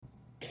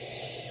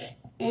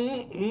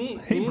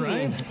Hey,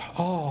 Brian.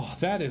 Oh,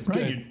 that is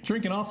Brian, good. you're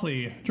drinking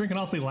awfully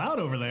loud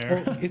over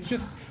there. Well, it's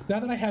just,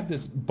 now that I have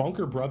this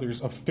Bunker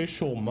Brothers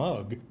official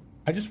mug,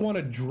 I just want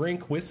to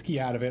drink whiskey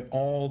out of it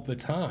all the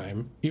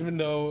time, even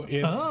though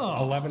it's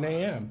 11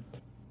 a.m.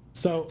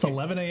 So It's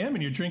 11 a.m.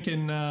 and you're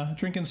drinking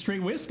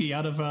straight whiskey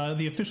out of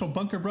the official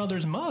Bunker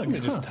Brothers mug. let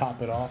me just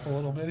top it off a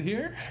little bit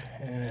here.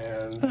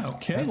 And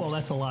Okay, well,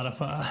 that's a lot of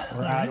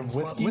we're out of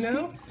whiskey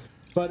now.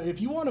 But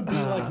if you want to be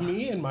like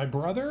me and my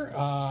brother,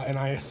 and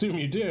I assume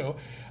you do,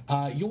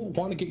 you'll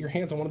want to get your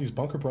hands on one of these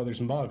Bunker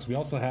Brothers mugs. We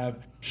also have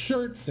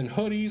shirts and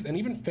hoodies and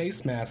even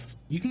face masks.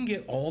 You can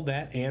get all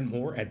that and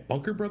more at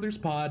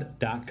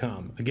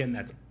bunkerbrothers.pod.com. Again,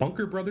 that's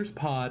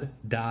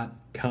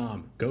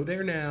bunkerbrothers.pod.com. Go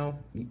there now.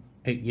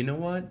 Hey, you know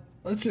what?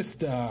 Let's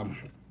just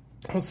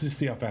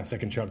see how fast I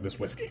can chug this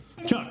whiskey.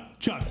 Chug.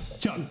 2,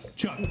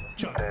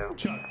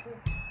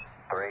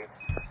 3,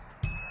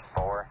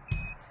 4.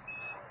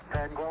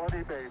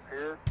 Tranquility Base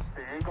here.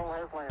 The Eagle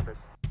has landed.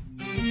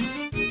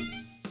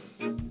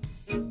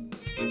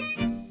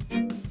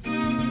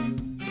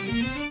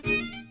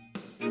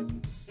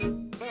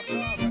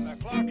 Liftoff and the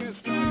clock is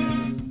started.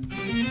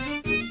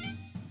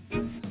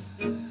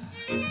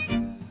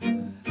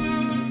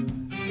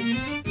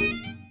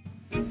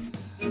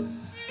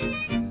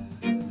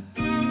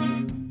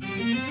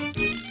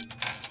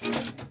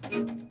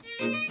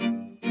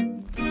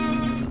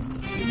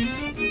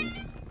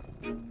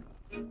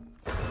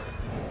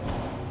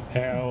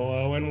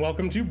 Hello and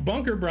welcome to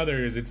Bunker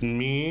Brothers. It's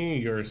me,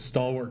 your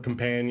stalwart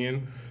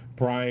companion,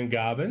 Brian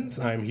Gobbins.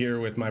 I'm here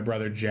with my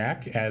brother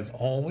Jack. As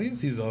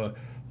always, he's a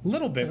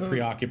little bit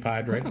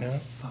preoccupied right now.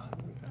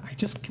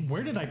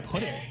 Where did I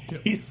put it?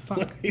 He's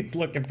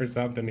looking for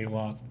something he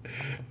lost.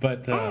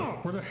 But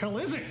Where the hell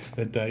is it?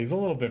 he's a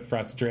little bit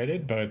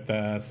frustrated, both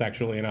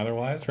sexually and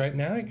otherwise right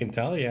now. You can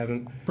tell he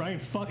hasn't Brian,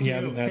 fuck he you.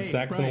 hasn't had Hey,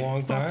 sex Brian, in a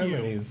long fuck time, you.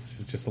 and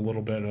he's just a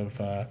little bit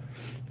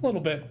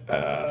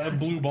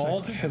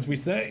blue-balled, as we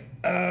say,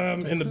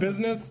 in the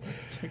business.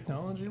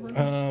 Technology,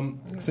 right?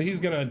 So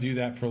he's going to do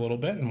that for a little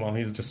bit, and while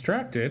he's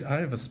distracted, I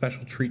have a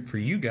special treat for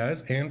you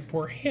guys and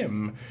for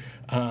him.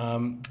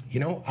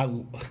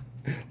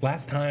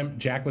 Last time,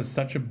 Jack was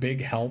such a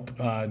big help,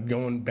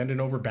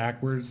 bending over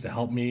backwards to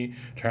help me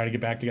try to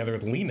get back together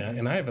with Lena,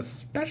 and I have a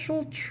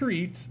special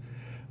treat.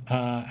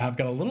 I've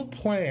got a little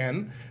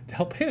plan to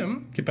help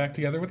him get back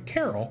together with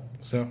Carol.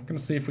 So I'm going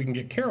to see if we can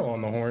get Carol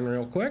on the horn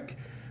real quick.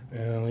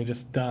 And let me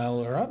just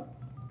dial her up.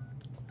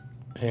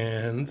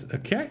 And,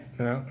 okay,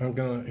 now I'm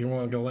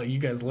going to let you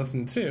guys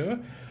listen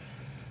too.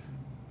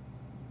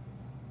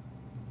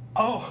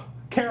 Oh,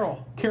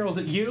 Carol, is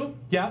it you?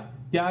 Yeah,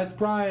 it's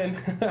Brian.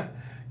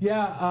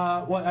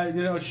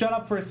 Shut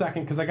up for a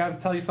second, because I got to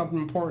tell you something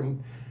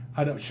important.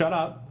 Shut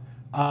up.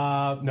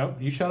 No,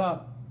 you shut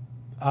up.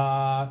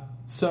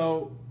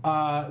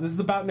 This is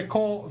about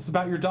Nicole. It's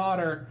about your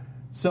daughter.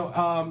 So,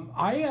 I'm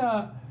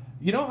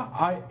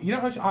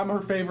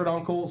her favorite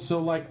uncle.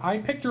 So, I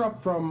picked her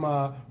up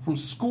from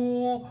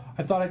school.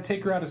 I thought I'd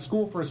take her out of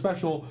school for a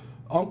special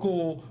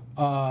uncle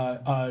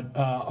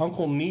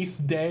niece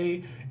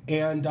day,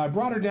 and I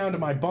brought her down to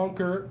my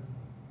bunker.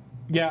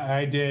 Yeah,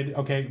 I did.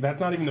 Okay,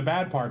 that's not even the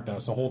bad part, though,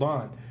 so hold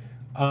on.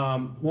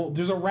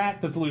 There's a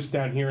rat that's loose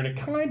down here, and it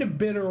kind of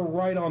bit her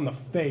right on the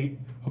face.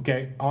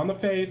 Okay, on the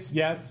face,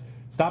 yes.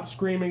 Stop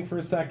screaming for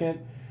a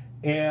second.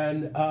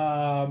 And,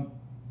 her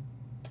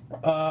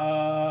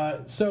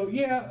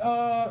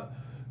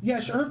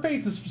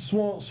face is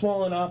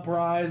swollen up, her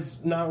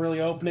eyes not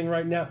really opening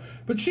right now.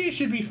 But she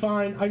should be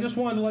fine. I just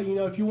wanted to let you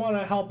know, if you want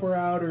to help her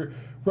out or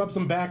rub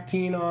some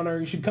Bactine on her,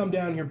 you should come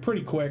down here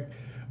pretty quick.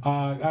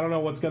 I don't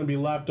know what's going to be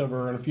left of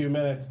her in a few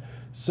minutes.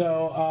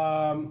 So,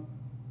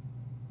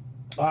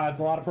 it's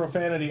a lot of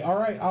profanity. All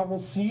right, I will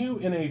see you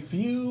in a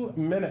few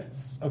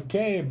minutes.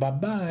 Okay,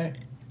 bye-bye.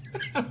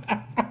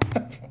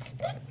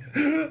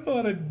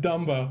 What a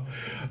Dumbo.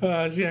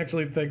 She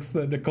actually thinks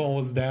that Nicole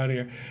was down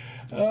here.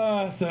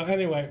 That's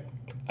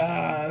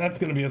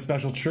going to be a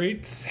special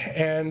treat.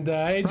 And,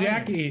 hey,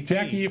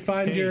 Jackie, you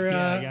find your...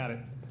 yeah, I got it.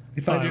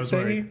 You find your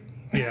thingy?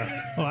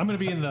 Yeah. Oh, I'm going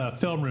to be in the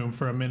film room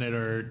for a minute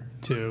or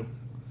two.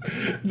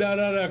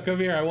 No, come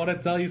here. I want to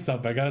tell you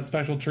something. I got a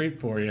special treat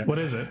for you. What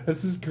is it?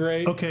 This is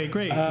great. Okay,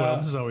 great. Well,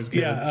 this is always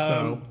good.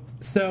 Yeah,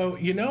 so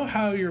you know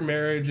how your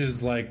marriage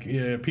is like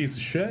a piece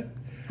of shit?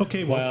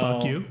 Okay, well,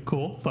 fuck you.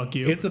 Cool, fuck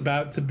you. It's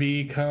about to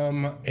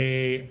become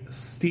a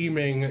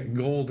steaming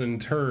golden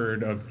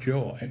turd of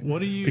joy.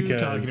 What are you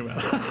talking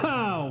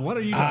about? What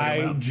are you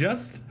talking about?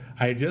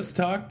 I just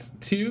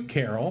talked to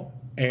Carol,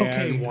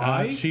 and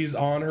why? She's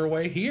on her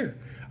way here.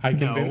 I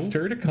convinced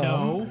her to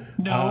come.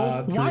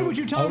 No. Why would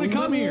you tell her to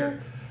come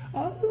here?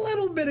 a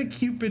little bit of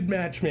Cupid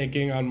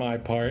matchmaking on my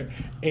part,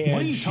 and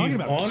What are you she's talking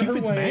about? on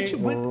Cupid's her way match-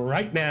 what?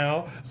 right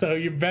now. So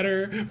you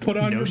better put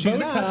on No, your she's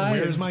bow not. tie.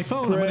 Where's and my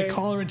phone? I'm going spray. to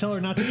call her and tell her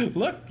not to.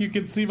 Look, you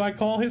can see my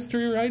call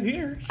history right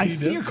here. I She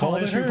see just your call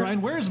called history, her.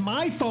 Brian. Where's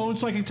my phone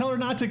so I can tell her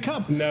not to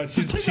come? No,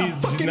 she's This thing's a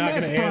not fucking going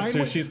mess, to Brian. answer.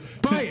 What- She's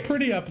Brian,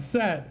 pretty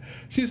upset.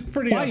 She's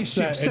pretty Why is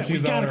she upset, and upset? We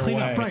she's gotta on her clean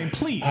up. way. Brian,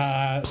 please.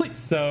 Please.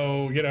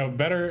 So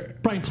better.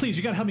 Brian, please,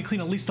 you got to help me clean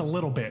at least a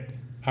little bit.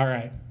 All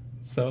right.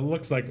 So it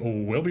looks like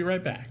we'll be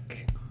right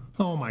back.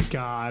 Oh my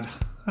God.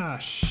 Ah,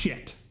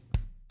 shit.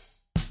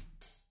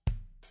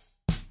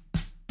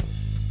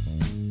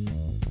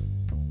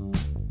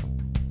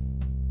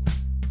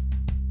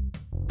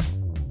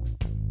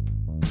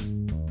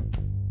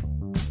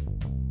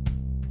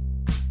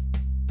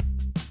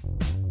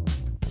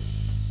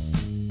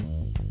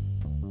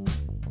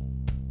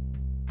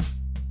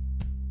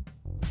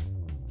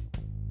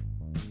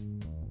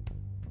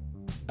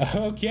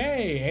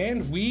 Okay,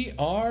 and we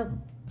are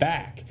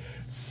back.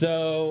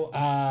 So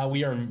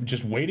we are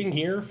just waiting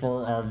here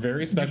for our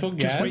very special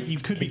guest. Just wait, you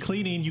could be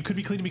cleaning. You could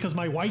be cleaning because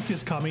my wife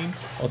is coming.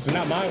 Well, she's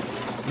not my.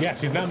 Yeah,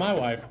 she's not my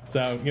wife.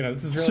 So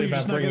this is So really you're about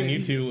just not bringing gonna-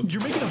 you two.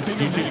 You're making a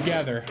bigger You two mess.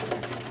 together.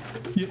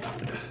 You-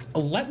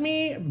 Let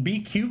me be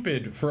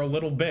Cupid for a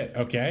little bit,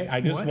 okay?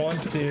 I just What?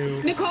 want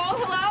to. Nicole,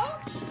 hello?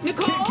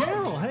 Nicole?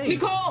 Carol, hey.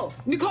 Nicole,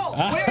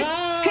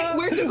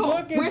 where's Nicole?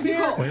 Look, it's Where's here.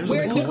 Nicole? Where's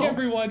Look, Nicole?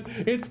 everyone,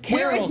 it's Where is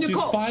Carol. She's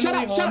Nicole? finally Shut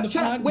up, on shut up, the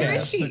shut podcast. up. Where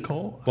is she?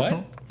 Nicole? What?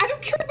 I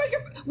don't care about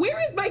your.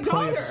 Where is my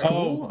daughter?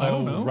 School? I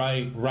don't know.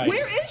 Right.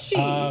 Where is she?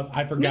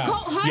 I forgot.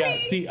 Nicole, honey?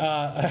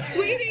 Yeah, see,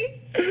 Sweetie?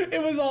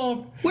 it was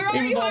all. Where are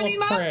it was you, all honey? a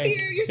Mom's prank.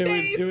 here. You're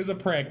safe. It was a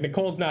prank.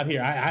 Nicole's not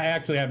here. I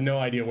actually have no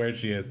idea where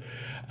she is.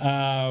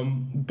 Yeah,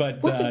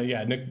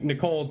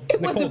 Nicole's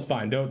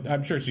fine.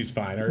 I'm sure she's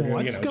fine. Or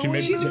What's she going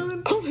maybe,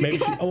 on? Oh my maybe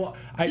she. God. Oh,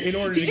 in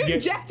order Did to you,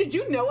 get. Jack, did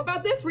you know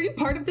about this? Were you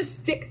part of this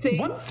sick thing?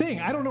 One thing,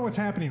 I don't know what's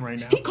happening right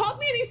now. He called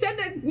me and he said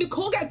that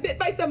Nicole got bit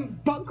by some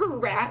bunker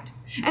rat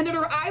and that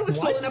her eye was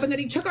What? swollen up and that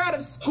he took her out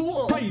of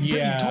school. Brian,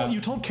 Yeah.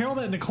 you told Carol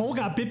that Nicole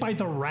got bit by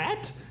the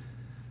rat?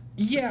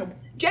 Yeah.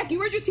 Jack, you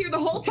were just here the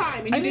whole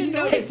time and I you didn't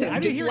didn't notice notice it. him. I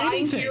didn't Just hear lying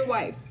anything. to your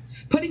wife.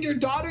 Putting your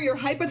daughter, your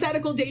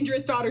hypothetical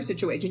dangerous daughter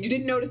situation. You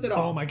didn't notice at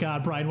all. Oh my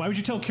God, Brian, why would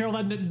you tell Carol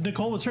that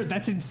Nicole was hurt?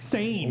 That's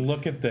insane.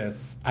 Look at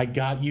this. I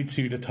got you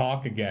two to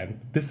talk again.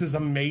 This is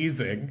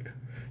amazing.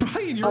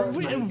 Brian, you're Oh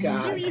my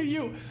God.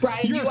 you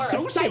Brian, you're you a are a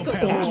sociopath.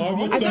 psychopath. Oh, I'm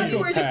a I thought you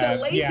were just a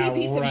psychopath. lazy Yeah,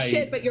 piece of right.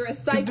 shit, but you're a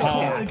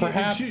psychopath.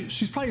 Perhaps-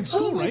 She's probably in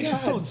school, Oh my right? She's God.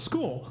 still in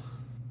school.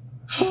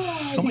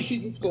 I think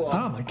she's in school.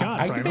 Oh my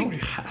God, I Brian.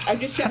 think- I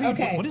just How do you-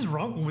 okay. What is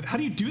wrong with? How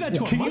do you do that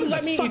to a Can mother? you let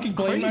That's me fucking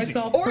explain crazy.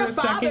 myself Or for a a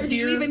father. second Do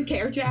you here? even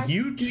care, Jack?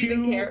 You Do you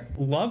even two care?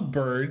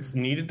 lovebirds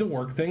needed to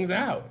work things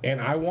out,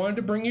 and I wanted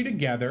to bring you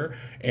together.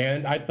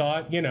 And I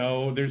thought,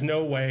 there's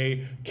no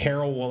way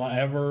Carol will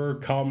ever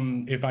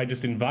come if I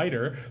just invite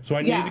her. So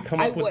I Yeah, needed to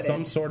come I up with wouldn't.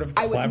 some sort of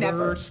I would clever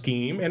never.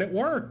 scheme, and it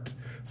worked.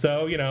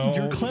 So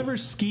Your clever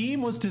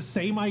scheme was to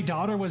say my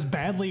daughter was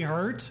badly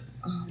hurt.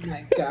 Oh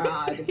my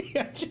God.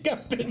 Yeah, she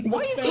got bitten.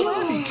 Why is he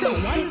laughing, Carol?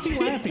 Why is he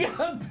laughing?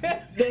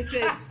 This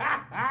is.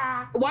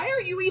 Why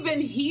are you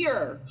even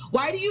here?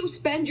 Why do you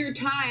spend your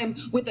time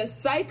with a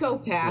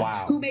psychopath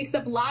Wow. who makes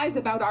up lies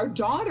about our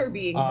daughter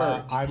being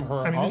hurt? I'm her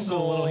I mean, this is a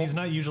uncle. little. He's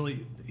not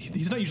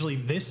usually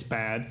this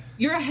bad.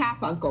 You're a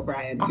half uncle,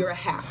 Brian. You're a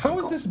half. How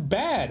is this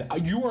bad?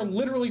 You are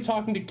literally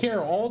talking to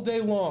Carol all day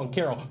long.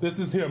 Carol, this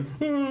is him.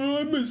 Oh,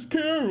 I miss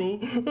Carol.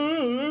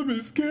 Oh, I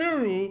miss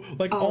Carol.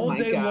 Like Oh all my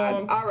day God.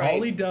 long. All right.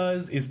 All he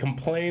does is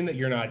complain that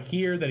you're not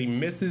here, that he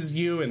misses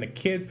you and the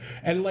kids.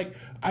 And like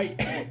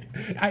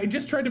I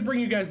just tried to bring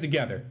you guys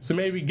together. So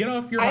maybe get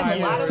off your I have high a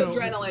lot of horse.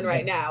 adrenaline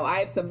right now. I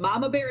have some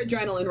mama bear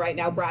adrenaline right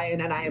now,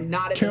 Brian, and I am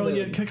not in Carol, the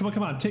yeah, mood.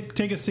 come on,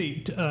 take a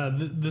seat.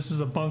 This is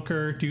a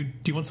bunker. Do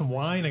you want some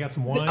wine? I got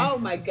some wine. Oh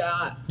my God.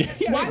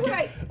 Yeah, Why would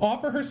I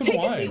offer her some take a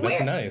wine? seat That's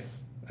where?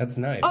 nice. That's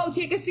nice. Oh,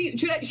 take a seat.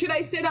 Should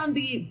I sit on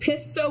the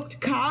piss-soaked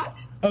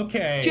cot?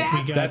 okay.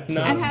 Jack? That's And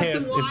not have some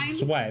piss. wine? It's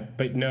sweat.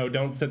 But no,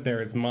 don't sit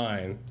there. It's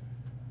mine.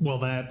 Well,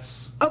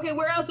 that's Okay,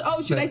 where else?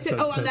 Oh, should I That's sit?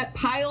 a- On that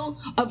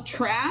pile of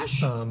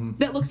trash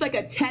that looks like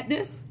a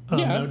tetanus. Yeah,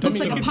 no, I don't mean, Looks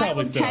you like a could pile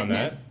probably of sit on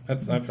that.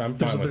 tetanus. I'm fine with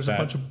there's that. a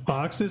bunch of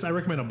boxes. I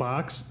recommend a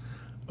box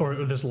or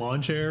this lawn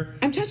chair.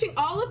 I'm touching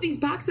all of these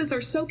boxes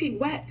are soaking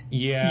wet.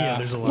 Yeah,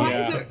 there's a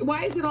lot.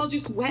 Why is it all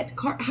just wet?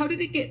 How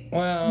did it get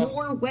Well,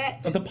 more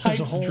wet? The pipes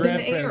hole drip, in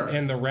the air.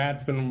 and the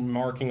rat's been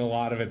marking a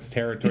lot of its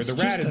territory. It's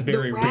the rat just is a-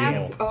 very the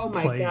rats, real. oh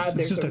my place. God, It's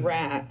there's just a a-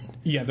 rat.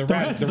 Yeah, the The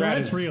rat. rat's, The rat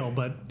rat's is real,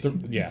 but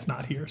yeah. it's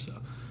not here. So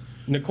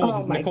Nicole's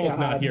Oh my God.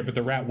 not here, but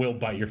the rat will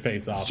bite your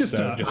face off. just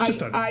so a- just, it's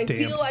just a I damp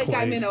feel like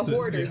I'm in a place that-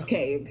 hoarder's yeah.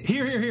 cave.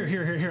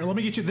 Here. Let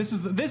me get you. This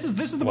is the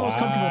most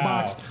comfortable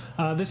Wow. box.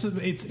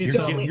 It's you're,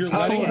 Don't you're leave-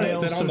 letting oh, her yeah.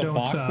 sit so on the don't,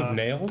 box of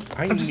nails.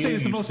 I I'm just knew saying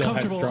it's the you most still had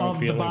comfortable strong of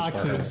the feelings for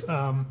her. boxes.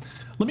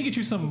 Let me get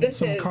you some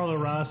This is- Carlo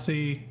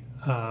Rossi.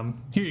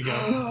 Here you go.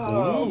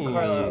 Oh, Ooh,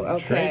 Carlo.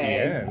 trade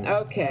Okay. in.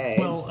 Okay.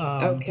 Well,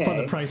 okay. for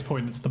the price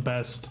point, it's the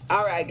best.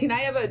 All right.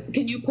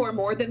 Can you pour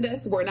more than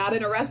this? We're not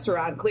in a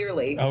restaurant,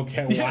 clearly.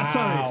 Okay, Yeah,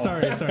 wow.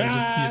 sorry. Just,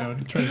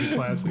 trying to be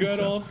classy. Good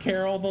so. old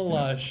Carol the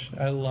Lush.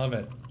 I love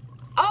it.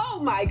 Oh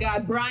my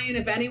God, Brian,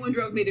 if anyone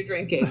drove me to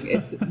drinking,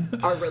 it's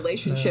our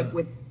relationship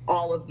with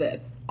all of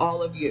this,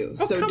 all of you.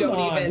 Oh, So come don't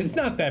on. even It's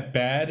not that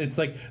bad. It's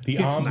like the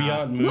It's ambient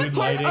not. mood What part-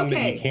 lighting that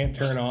okay. you can't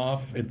turn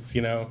off. It's,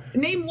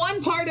 name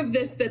one part of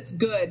this that's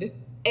good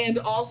and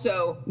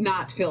also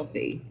not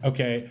filthy.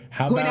 okay,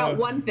 Point out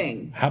one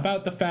thing. How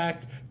about the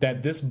fact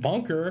that this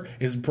bunker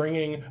is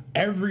bringing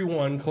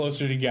everyone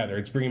closer together?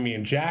 It's bringing me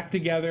and Jack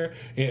together,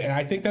 and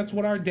I think that's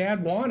what our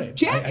dad wanted.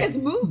 Jack has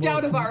moved well,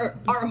 out it's of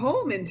our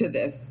home into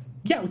this.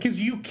 Yeah, because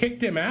you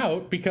kicked him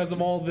out because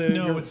of all the...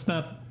 No, it's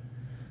not.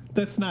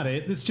 That's not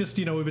it. It's just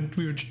Carol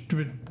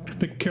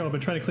been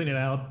trying to clean it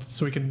out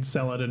so we can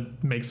sell it and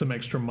make some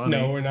extra money.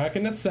 No, we're not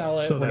going to sell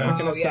it. So We're that- not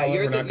going to sell it.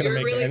 you're We're not going to you're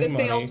make really any the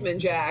money. salesman,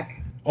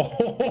 Jack.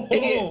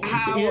 Oh,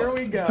 How- here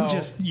we go. I'm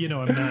just, I'm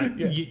not.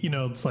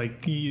 It's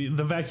like the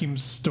vacuum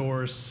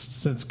store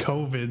since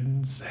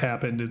COVID's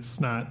happened. It's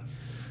not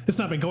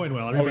been going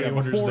well. Oh, Everybody yeah,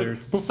 orders their.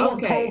 before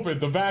Okay. COVID,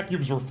 the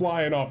vacuums were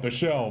flying off the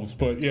shelves,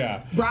 but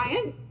yeah.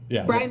 Brian?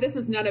 Yeah, Brian, well- this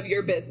is none of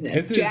your business.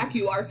 This is- Jack,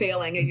 you are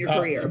failing in your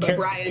career. But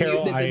Brian,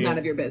 Carol, this is none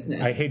of your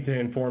business. I hate to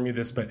inform you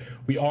this, but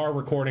we are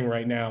recording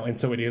right now, and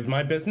so it is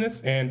my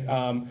business. And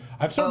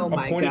I've sort of Oh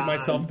my appointed God.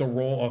 myself the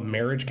role of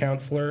marriage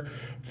counselor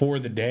for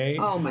the day.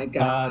 Oh my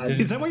God.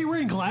 Is that why you're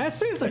wearing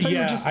glasses? I thought you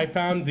were Yeah, just. I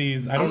found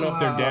these. I don't know if Oh.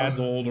 they're dad's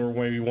old or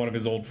maybe one of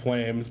his old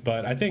flames,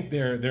 but I think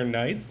they're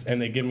nice,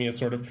 and they give me a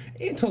sort of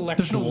There's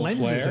intellectual no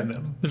lenses flair. in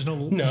them. There's no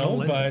No,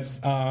 lenses.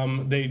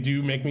 but they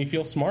do make me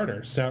feel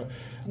smarter. So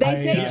They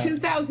say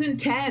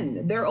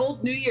 2010. They're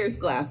old New Year's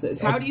glasses.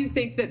 How do you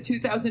think that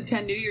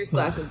 2010 New Year's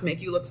glasses make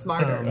you look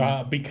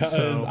smarter? because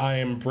So- I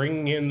am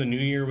bringing in the new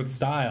year with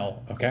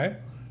style. Okay,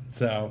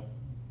 so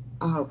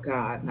Oh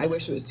God, I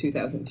wish it was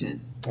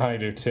 2010. I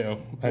do too.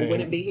 I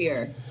wouldn't be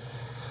here.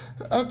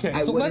 Okay, I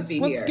so wouldn't let's be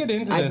here. get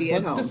into I'd this. be at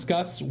Let's home.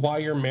 discuss why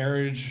your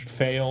marriage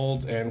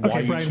failed and why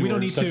Okay, you Brian, two we don't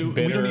are need such to. We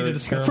bitter, don't need to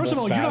discuss. terrible First of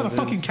all, you're not a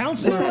spouses. fucking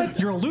counselor.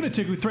 You're a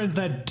lunatic who threatens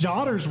that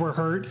daughters were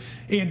hurt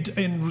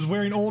and was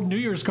wearing old New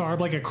Year's garb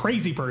like a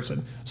crazy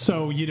person.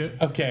 So you do.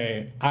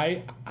 Okay,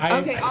 I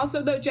Okay.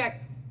 Also, though,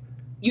 Jack,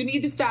 you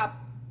need to stop.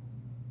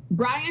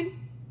 Brian,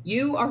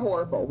 you are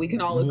horrible. We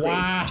can all agree.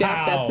 Wow.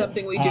 Jack, that's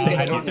something we do get I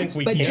along. don't think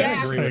we But can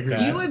Jack, agree with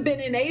that. you have been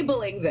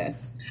enabling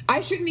this.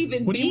 I shouldn't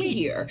even What do you be mean?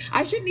 here.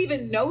 I shouldn't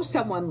even know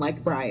someone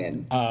like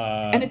Brian.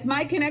 And it's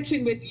my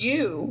connection with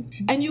you,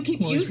 and you keep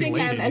Well, he's using him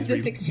related. as He's this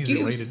he's excuse.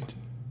 related.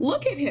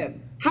 Look at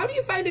him. How do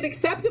you find it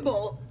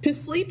acceptable to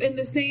sleep in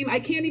the same, I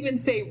can't even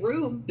say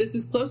room, this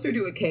is closer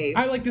to a cave.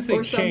 I like to say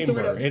or some chamber.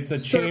 sort of It's a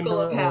circle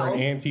chamber of or hell. an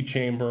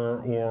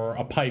antechamber or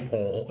a pipe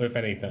hole, if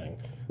anything.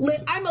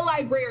 I'm a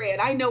librarian.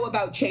 I know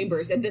about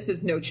chambers, and this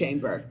is no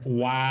chamber.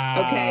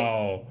 Wow.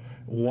 Okay.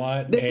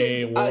 What This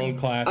a is world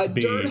class a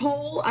bee. dirt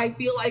hole. I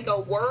feel like a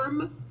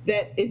worm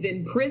that is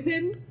in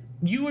prison.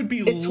 You would be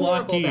It's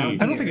horrible lucky. down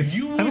I don't think it's-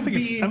 You I don't would think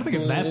it's- be I don't think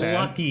it's that bad.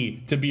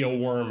 lucky to be a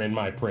worm in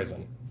my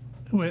prison.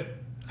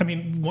 I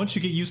mean, once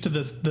you get used to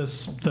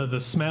the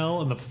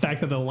smell and the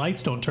fact that the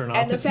lights don't turn off,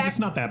 And the it's fact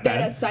not that that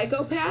bad. a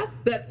psychopath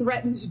that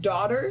threatens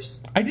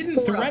daughters I didn't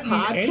for threaten a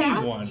podcast,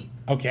 anyone.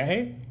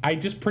 Okay, I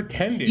just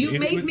pretended. You It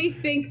made was- me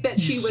think that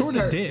she You was sorta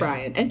hurt, did.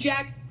 Brian. And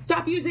Jack,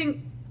 stop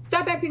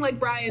acting like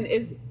Brian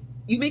is.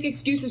 You make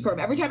excuses for him.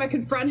 Every time I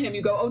confront him,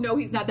 you go, "Oh no,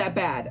 he's not that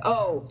bad.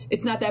 Oh,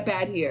 it's not that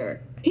bad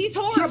here. He's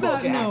horrible, He's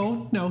not.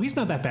 Jack." No, he's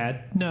not that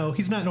bad. No,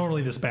 he's not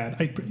normally this bad.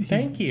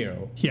 Thank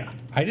you. Yeah.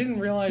 I didn't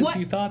realize What?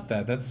 you thought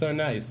that. That's so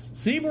nice.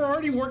 See, we're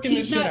already working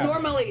He's this shit not out.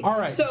 normally. All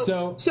right,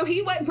 So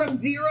he went from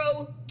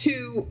 0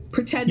 to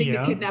pretending Yeah.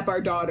 to kidnap our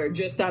daughter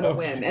just on a Okay,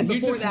 whim. And you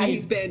before just that,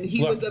 need-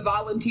 he look. was a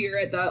volunteer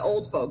at the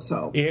old folks'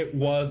 home. It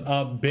was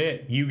a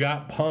bit. You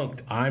got punked.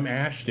 I'm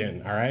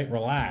Ashton. All right,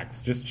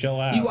 relax. Just chill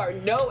out. You are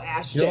no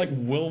Ashton. You're like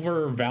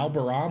Wilver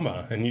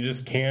Valderrama, and you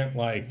just can't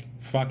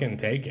fucking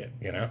take it,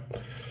 you know.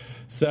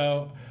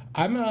 So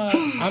I'm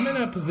in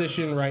a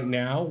position right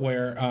now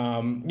where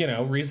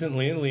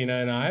recently Lena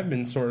and I have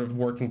been sort of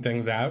working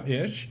things out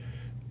ish,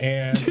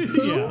 and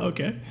Yeah.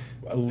 Okay.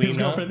 His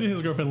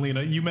Lena. girlfriend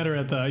Lena. You met her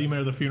at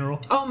the funeral.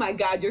 Oh my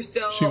God, you're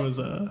still. She was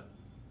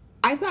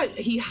I thought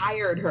he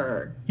hired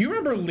her. You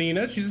remember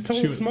Lena? She's a total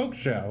She was- smoke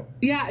show.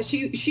 Yeah,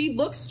 she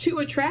looks too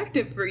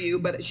attractive for you,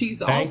 but she's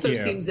Thank also you.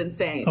 seems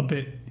insane. a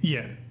bit.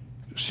 Yeah.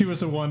 She was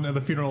the one at the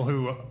funeral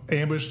who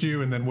ambushed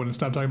you and then wouldn't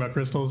stop talking about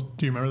crystals.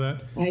 Do you remember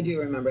that? I do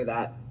remember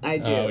that. I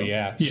do. Oh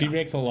yeah, she Yeah.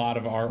 makes a lot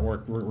of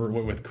artwork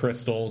with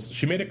crystals.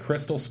 She made a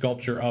crystal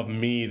sculpture of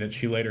me that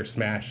she later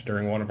smashed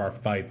during one of our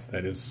fights.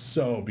 That is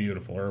so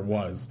beautiful, or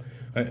was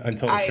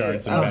until the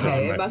shards embedded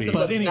Okay, in it my must feet. have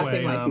looked But anyway,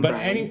 nothing like you, But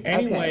Brian.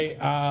 anyway,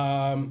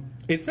 Okay.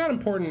 it's not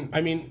important.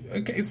 I mean,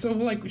 okay,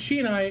 so she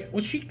and I,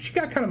 she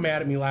got kind of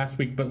mad at me last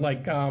week, but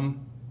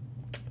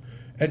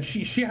and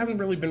she hasn't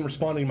really been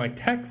responding to my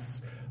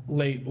texts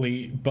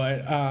lately, but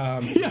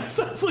Yeah,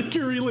 sounds like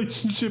your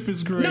relationship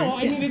is great. no,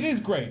 I mean it is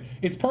great.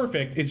 It's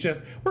perfect. It's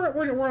just we're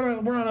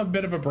on a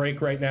bit of a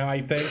break right now,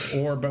 I think,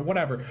 but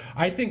whatever.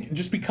 I think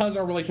just because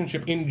our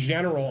relationship in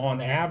general,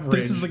 on average,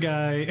 This is the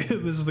guy.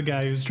 This is the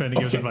guy who's trying to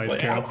give us advice,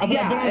 Carol.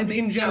 It makes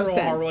in no general,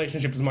 sense. our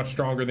relationship is much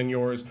stronger than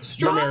yours.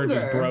 Stronger. Your marriage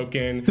is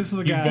broken. This is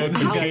the guy- You've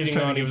this is both the been guy who's cheating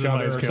trying on to give each us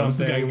other advice, or Carol. This is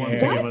the guy who something. wants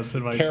to and give us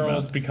advice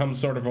Carol's about- become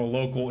sort of a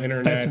local That's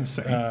internet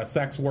insane.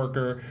 sex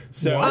worker.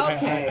 So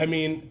Okay. I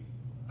mean.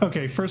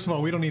 Okay, first of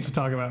all, we don't need to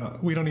talk about.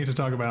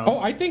 Oh,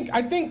 I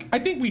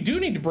think we do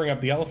need to bring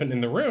up the elephant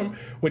in the room,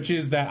 which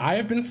is that I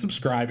have been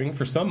subscribing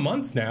for some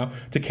months now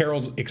to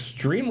Carol's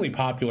extremely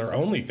popular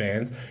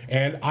OnlyFans,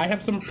 and I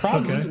have some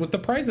problems with the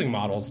pricing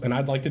models, and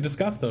I'd like to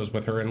discuss those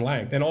with her in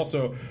length. And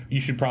also,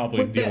 you should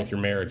probably deal with your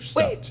marriage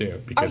stuff too. Are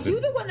Because you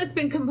the one that's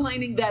been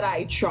complaining that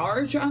I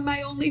charge on my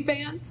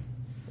OnlyFans?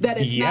 That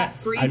it's not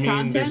free I mean,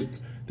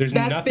 content? there's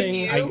That's been nothing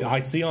you? I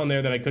see on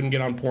there that I couldn't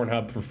get on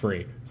Pornhub for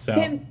free.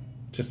 So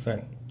just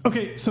saying.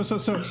 Okay, so the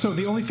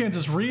OnlyFans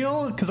is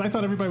real because I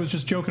thought everybody was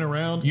just joking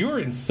around. You're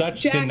in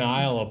such Jack-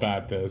 denial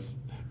about this,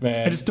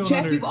 man. I just don't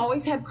Jack, you've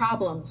always had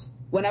problems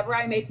whenever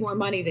I make more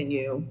money than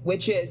you,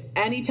 which is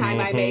anytime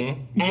I make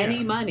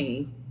any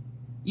money,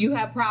 you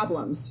have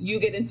problems. You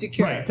get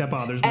insecure. Right, that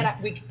bothers me.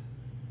 And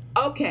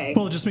okay.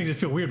 Well, it just makes it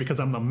feel weird because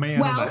I'm the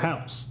man of the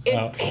house.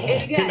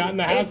 Again, You're not in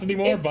the house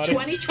anymore, it's buddy.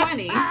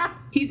 2020.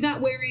 He's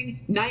not wearing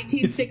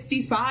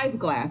 1965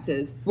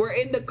 glasses. We're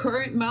in the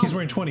current moment. He's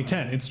wearing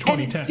 2010. It's and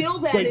 2010. it's still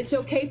that Wait. it's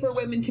okay for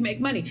women to make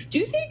money. Do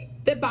you think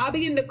that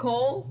Bobby and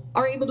Nicole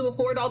are able to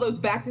afford all those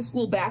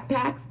back-to-school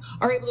backpacks?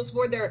 Are able to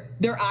afford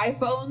their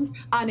iPhones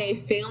on a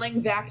failing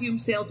vacuum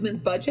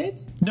salesman's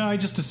budget? No, I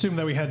just assumed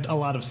that we had a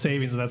lot of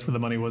savings, and that's where the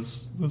money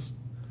was.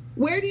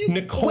 Where did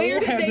Nicole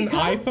has they an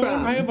come iPhone.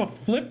 from? I have a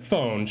flip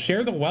phone.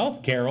 Share the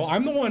wealth, Carol.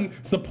 I'm the one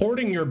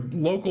supporting your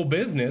local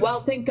business.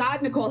 Well, thank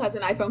God Nicole has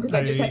an iPhone because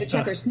I just had to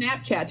check I- her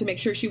Snapchat to make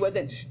sure she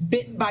wasn't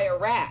bitten by a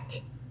rat.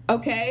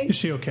 Okay? Is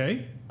she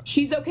okay?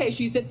 She's okay.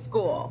 She's at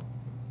school.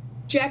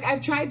 Jack,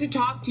 I've tried to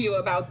talk to you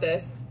about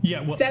this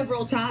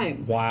several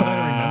times. Wow. But I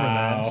don't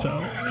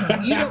remember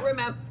that. So You don't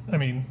remember. I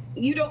mean,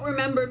 You don't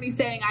remember me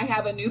saying I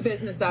have a new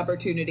business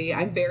opportunity.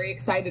 I'm very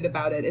excited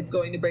about it. It's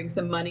going to bring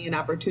some money and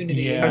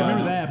opportunity. Yeah. I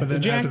remember that, but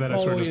then Jack's after that, I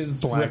sort of always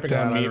just blacked ripping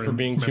on out. I me don't for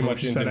being too remember much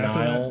what in she said after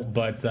denial,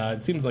 but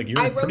it seems like you're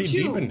I pretty wrote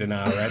you. deep in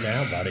denial right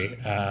now, buddy.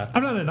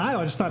 I'm not in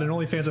denial. I just thought in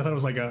OnlyFans, I thought it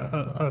was like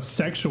a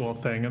sexual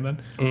thing, and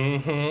then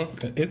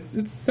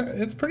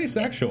It's pretty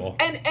sexual.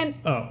 And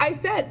Oh. I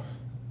said,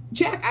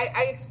 Jack,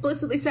 I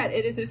explicitly said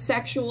it is a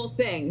sexual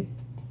thing,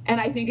 and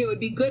I think it would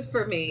be good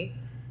for me.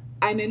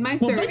 I'm in my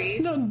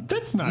 30s.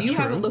 that's not You true.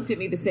 haven't looked at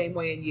me the same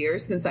way in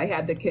years since I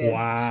had the kids.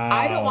 Wow.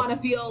 I don't want to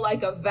feel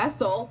like a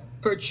vessel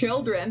for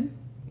children.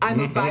 I'm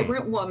a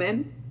vibrant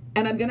woman,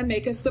 and I'm going to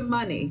make us some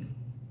money.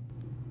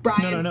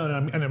 Brian, No.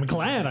 I'm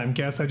glad. I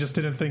guess I just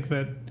didn't think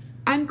that.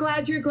 I'm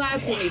glad you're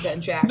glad for me then,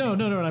 Jack. No.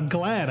 I'm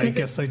glad. I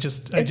guess I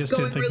just it's didn't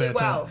going think really that.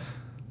 well.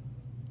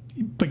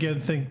 But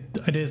again,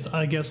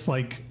 I guess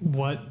like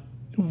what.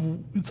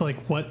 It's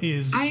like what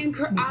is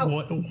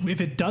what if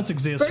it does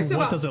exist? First of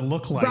What all, does it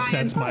look like? Brian-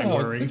 That's my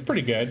worry. It's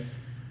pretty good.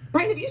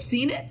 Brian, have you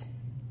seen it?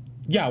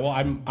 Yeah, well,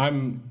 I'm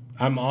on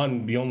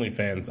the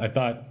OnlyFans. I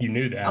thought you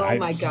knew that. Oh,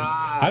 my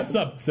God. I've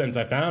subbed since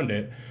I found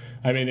it.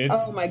 I mean,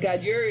 it's Oh my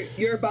God,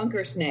 you're a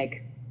bunker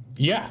snake.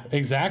 yeah,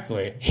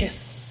 exactly.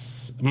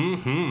 Hiss.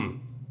 I'm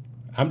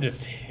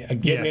just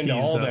getting into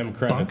he's all a them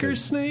crevices. bunker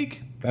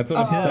snake. That's what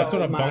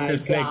a my bunker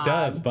snake God.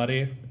 does,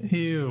 buddy.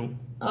 Ew.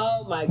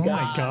 Oh my Oh God.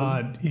 my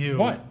God. Ew.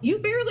 What? You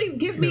barely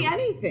give me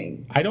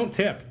anything. I don't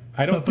tip.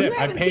 I don't But tip. you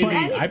I haven't pay seen the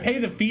any- I pay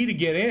the fee to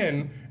get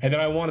in, and then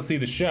I want to see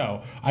the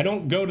show. I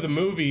don't go to the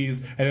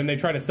movies and then they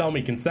try to sell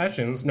me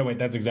concessions. No, wait,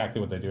 that's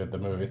exactly what they do at the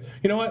movies.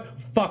 You know what?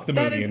 Fuck the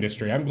That movie is-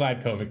 industry. I'm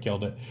glad COVID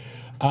killed it.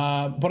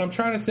 What I'm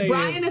trying to say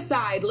Brian is,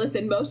 aside,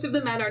 listen, most of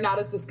the men are not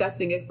as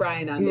disgusting as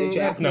Brian on there, Jack.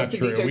 that's not Most of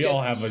these true. are We just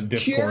all have a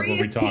Discord where we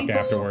curious talk people.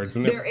 afterwards,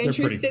 and they're they're pretty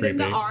interested in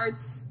the creepy.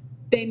 arts.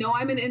 They know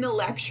I'm an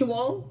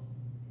intellectual.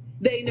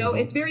 They know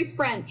it's very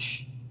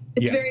French.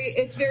 It's Mm-hmm. Yes.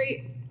 it's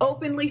very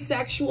openly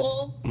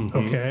sexual.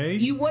 Okay.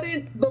 You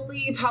wouldn't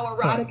believe how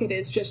erotic it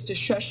is just to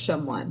shush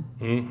someone.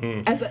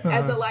 Mm-hmm.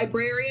 As a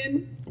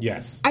librarian,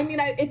 yes, I mean,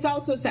 it's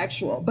also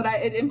sexual, but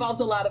it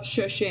involves a lot of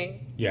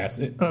shushing. yes.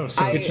 Oh,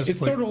 so I- it's just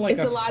It's like, sort of like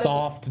It's a a lot of-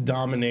 soft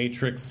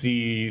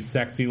dominatrix-y,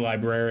 sexy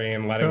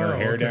librarian letting her Oh,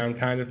 hair okay. down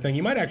kind of thing.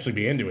 You might actually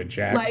be into it,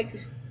 Jack. Like,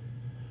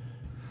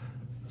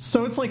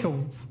 so it's like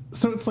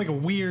a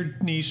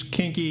weird niche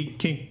kinky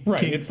Right,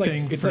 kink it's like-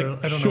 thing it's for,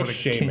 like I don't know what a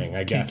shush shaming,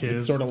 I guess. kink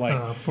It's is, sort of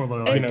like, for the,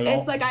 you know,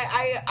 it's like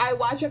I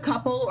watch a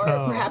couple or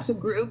perhaps a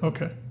group,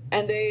 okay.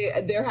 and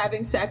they're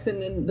having sex,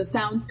 and then the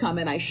sounds come,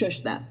 and I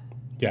shush them.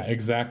 yeah,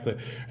 exactly.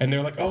 And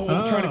they're like, "Oh,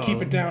 we'll try to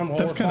keep it down while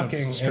that's we're kind of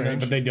fucking," strange.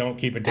 but they don't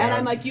keep it down. And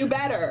I'm like, you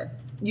better.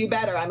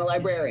 I'm a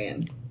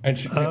librarian. and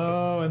she,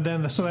 Oh, and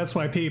then so that's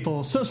why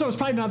people. So it's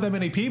probably not that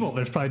many people.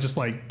 There's probably just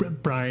like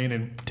Brian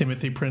and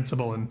Timothy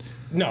Principal and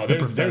no, the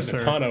there's a professor.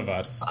 ton of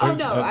us. Oh There's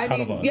no, a I ton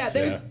mean, of us.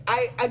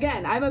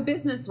 yeah, I'm a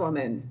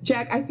businesswoman,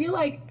 Jack. I feel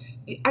like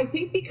I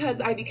think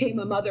because I became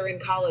a mother in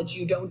college,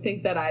 you don't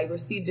think that I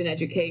received an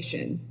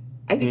education.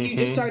 I think you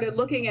just started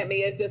looking at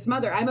me as this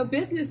mother. I'm a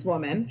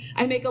businesswoman.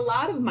 I make a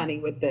lot of money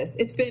with this.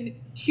 It's been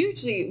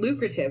hugely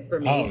lucrative for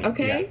me.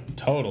 Okay, yeah,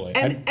 totally.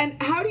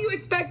 And how do you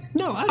expect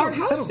our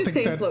house to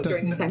stay afloat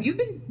during this time? You've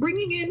been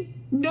bringing in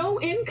no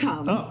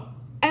income,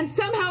 and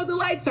somehow the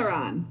lights are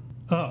on.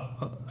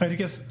 I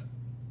guess.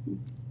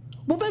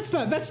 Well, that's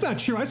not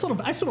true. I sold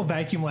a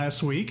vacuum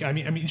last week. I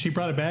mean, she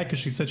brought it back because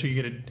she said she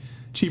could get it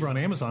cheaper on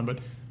Amazon, but.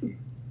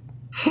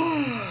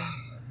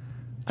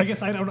 I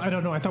guess I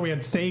don't know. I thought we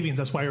had savings.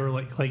 That's why we were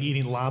like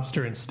eating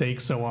lobster and steak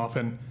so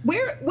often.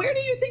 Where do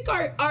you think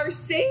our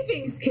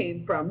savings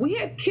came from? We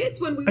had kids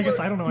when we were. I guess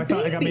I don't know. I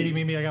thought babies.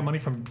 maybe I got money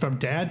from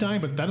Dad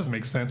dying, but that doesn't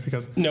make sense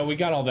because no, we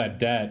got all that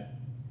debt.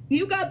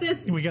 You got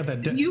this. We got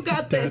that. You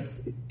got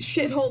this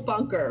shithole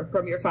bunker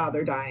from your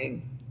father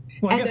dying.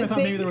 Well, I guess I thought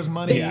maybe there was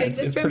money. Yeah,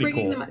 it's been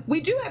bringing cool. We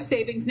do have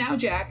savings now,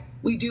 Jack.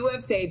 We do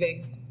have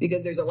savings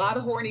because there's a lot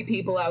of horny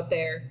people out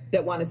there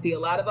that want to see a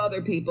lot of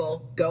other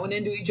people going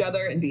into each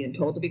other and being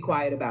told to be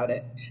quiet about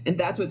it. And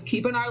that's what's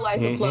keeping our life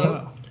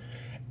afloat.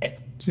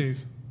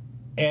 Jeez.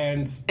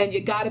 And you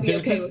got to be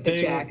okay with it,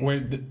 Jack.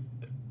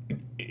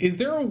 Is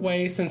there a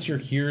way, since you're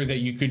here, that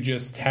you could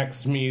just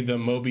text me the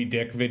Moby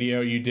Dick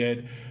video you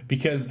did?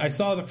 Because I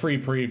saw the free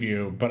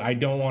preview, but I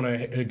don't want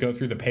to go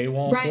through the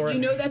paywall for it. Right, you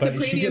know that's a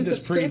premium she did this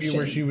subscription. Preview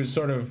where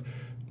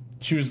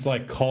she was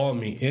like calling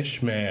me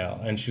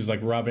Ishmael, and she's like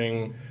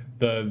rubbing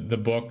the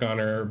book on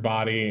her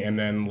body, and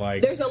then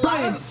like there's a lot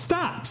Brian, of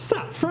stop.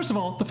 First of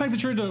all, the fact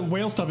that you're into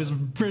whale stuff is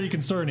very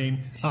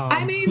concerning.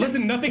 I mean,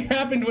 listen, nothing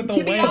happened with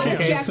the whale. To be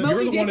honest, Jack,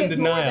 Moby Dick is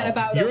more than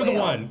about You're a whale. the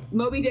one.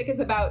 Moby Dick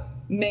is about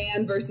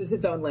man versus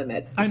his own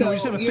limits. I know, you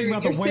just have a thing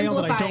about the whale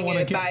that I don't want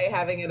to get by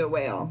having it a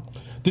whale.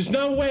 There's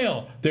no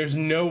whale. There's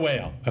no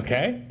whale.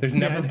 Okay. There's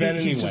never been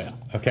any whale.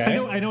 Okay.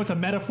 I know it's a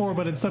metaphor,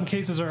 but in some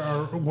cases,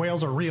 our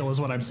whales are real. Is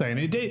what I'm saying.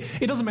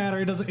 It doesn't matter.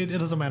 It doesn't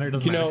matter. It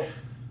doesn't matter.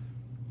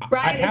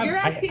 Brian, if you're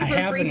asking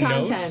for free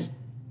content,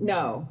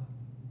 no.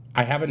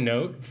 I have a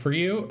note for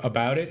you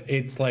about it.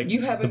 It's like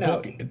you have a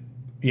note.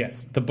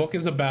 Yes, the book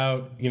is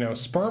about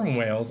sperm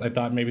whales. I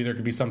thought maybe there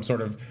could be some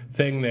sort of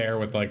thing there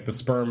with like the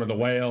sperm of the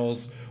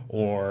whales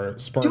or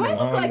sperm on whales.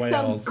 Do I look like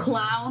whales. some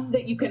clown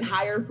that you can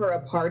hire for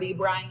a party,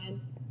 Brian?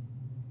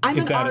 I'm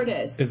an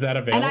artist. Is that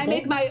available? And I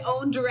make my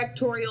own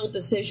directorial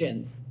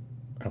decisions.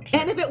 Okay.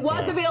 And if it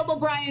was available,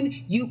 Brian,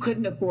 you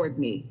couldn't afford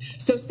me.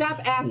 So stop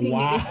asking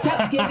me.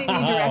 Stop giving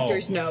me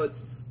director's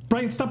notes.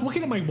 Brian, stop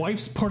looking at my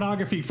wife's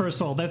pornography,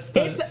 first of all. It's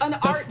an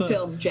art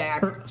film,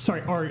 Jack.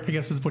 Art, I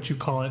guess is what you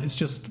call it. It's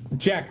just...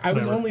 Jack, I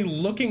was only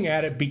looking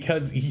at it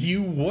because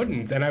you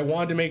wouldn't, and I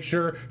wanted to make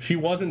sure she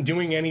wasn't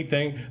doing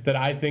anything that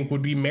I think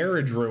would be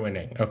marriage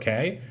ruining,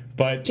 okay?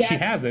 But Jack, she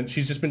hasn't.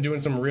 She's just been doing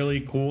some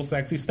really cool,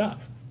 sexy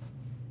stuff.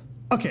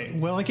 Okay,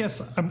 well, I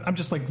guess I'm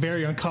just like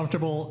very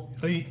uncomfortable.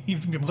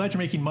 I'm glad you're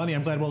making money.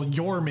 I'm glad,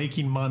 you're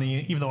making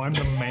money, even though I'm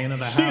the man of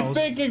the house. She's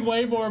making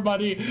way more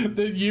money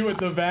than you at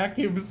the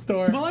vacuum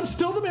store. Well, I'm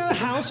still the man of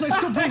the house, and I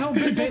still bring home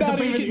the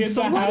bacon. In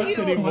the house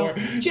anymore.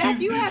 Jack,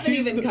 you haven't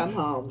even come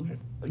home.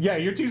 Yeah,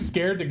 you're too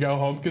scared to go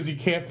home because you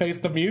can't face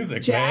the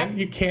music, Jack, man.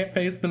 You can't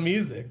face the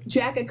music.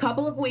 Jack, a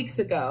couple of weeks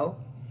ago,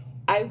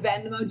 I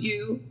Venmo'd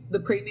you the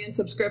premium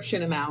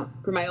subscription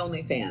amount for my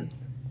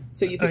OnlyFans.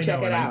 So you can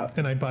check it out.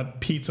 And I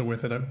bought pizza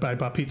with it. I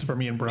bought pizza for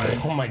me and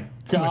Brian. Oh, my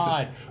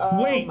God.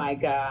 Wait. Oh, my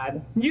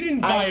God. You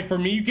didn't buy it for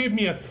me. You gave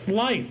me a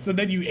slice, and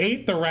then you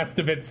ate the rest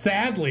of it,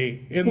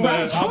 sadly, in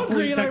the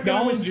obsolete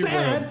technology room.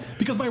 I was sad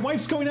because my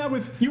wife's going out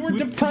with... You were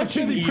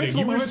depression eating.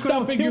 You were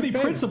stuffing your face. The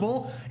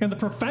principal and the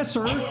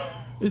professor...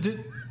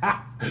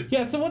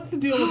 Yeah, so what's the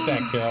deal with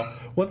that, Carol?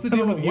 What's the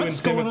deal with you and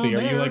Timothy?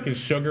 Are you like his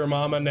sugar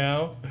mama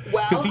now?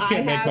 Well, because he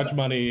can't make much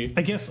money.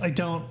 I guess I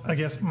don't. I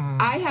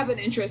I have an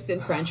interest in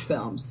French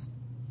films,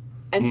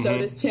 and so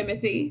does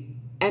Timothy,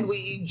 and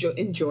we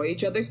enjoy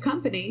each other's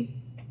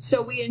company.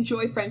 So we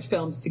enjoy French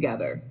films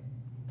together.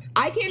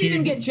 I can't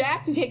even get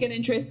Jack to take an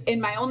interest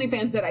in my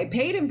OnlyFans that I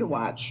paid him to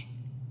watch.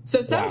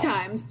 So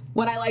sometimes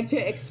when I like to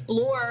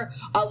explore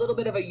a little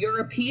bit of a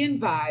European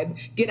vibe,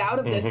 get out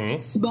of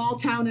this small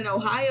town in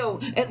Ohio,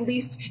 at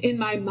least in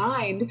my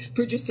mind,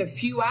 for just a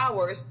few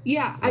hours,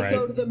 I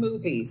go to the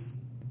movies.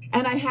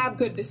 And I have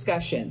good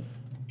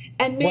discussions.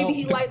 And maybe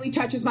he lightly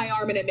touches my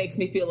arm and it makes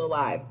me feel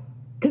alive.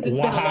 Because it's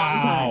been a long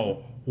time.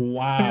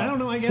 Wow. I don't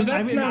know. I guess so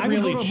that's not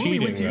really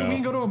cheating, with you. We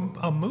can go to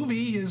a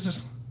movie. Is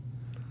just...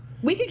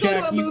 We can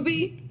go to a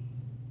movie...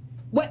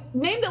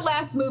 Name the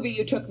last movie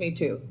you took me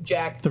to,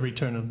 Jack. The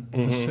Return of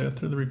the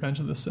Sith, or The Revenge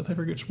of the Sith. I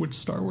forget which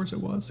Star Wars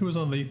it was. It was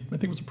on I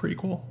think it was a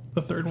prequel.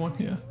 The third one,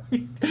 yeah.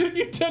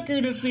 You took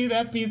her to see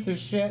that piece of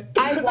shit.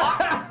 Jack,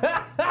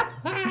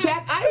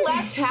 I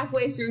left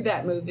halfway through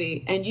that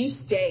movie, and you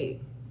stayed.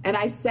 And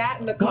I sat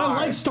in the car. Well,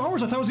 I like Star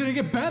Wars. I thought it was going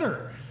to get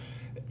better.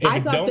 I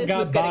thought this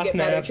was going to get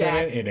better,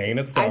 Jack. It ain't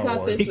a Star Wars. I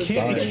thought this was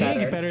going to get better. It can't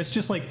get better. It's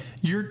just like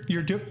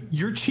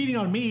you're cheating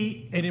on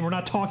me, and we're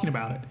not talking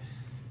about it.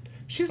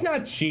 She's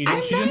not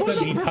cheating. She just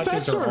said he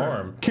touches her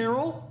arm.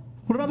 Carol,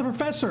 what about the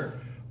professor?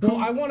 Well,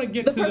 I want to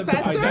get The to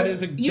professor? that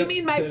is a You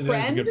mean my that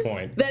friend is a good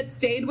point. that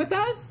stayed with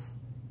us?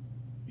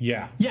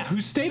 Yeah. Yeah, who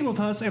stayed with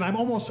us, and I'm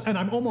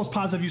almost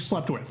positive you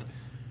slept with.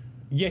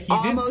 Yeah, he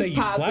Almost did say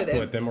you slept positive.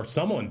 with him, or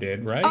someone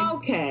did, right?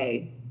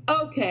 Okay.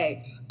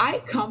 I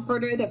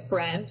comforted a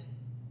friend.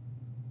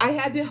 I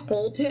had to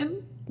hold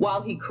him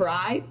while he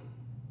cried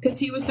because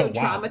he was so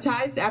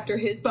traumatized after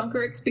his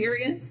bunker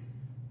experience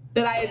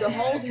that I had to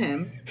hold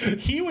him.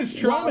 He was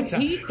While traumatized.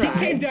 he cried.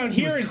 came down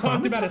He here was and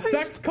talked about a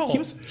sex traumatized? cult. He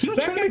was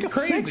That trying to make a guy's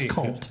crazy. sex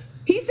cult.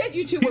 He said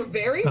you two were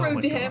very Oh my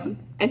rude to God. him,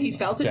 and he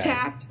felt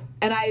attacked,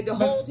 and I had to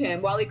hold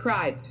him while he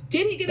cried.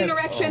 Did he get an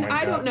That's- erection? oh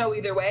my I don't God. know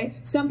either way.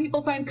 Some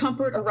people find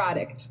comfort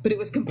erotic, but it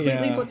was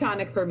completely Yeah.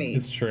 platonic for me.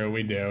 It's true,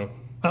 we do.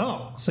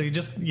 Oh, so you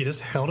just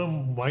held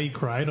him while he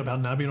cried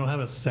about not being able to have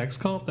a sex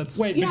cult? That's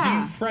Wait, but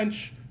Yeah.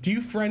 do you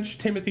French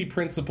Timothy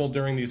Principal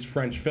during these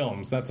French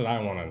films? That's what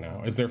I want to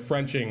know. Is there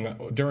Frenching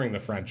during the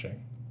Frenching?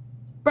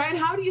 Brian,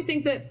 how do you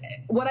think that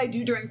what I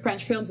do during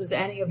French films is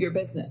any of your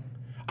business?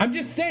 I'm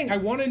just saying. I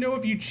want to know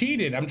if you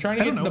cheated. I'm trying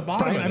to I get don't to know. the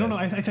bottom Brian, of I don't know.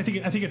 this.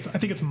 I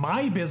think it's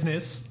my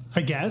business,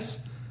 I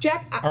guess.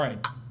 Jack, All right.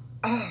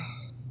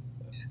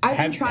 I've been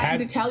Had- trying had-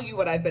 to tell you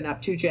what I've been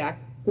up to, Jack,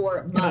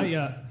 for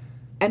months.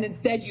 And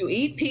instead you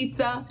eat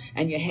pizza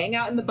and you hang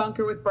out in the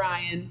bunker with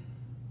Brian.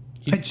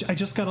 I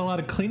just got a lot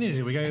of cleaning to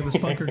do. We got to get this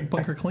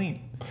bunker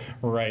clean.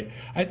 Right.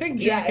 I think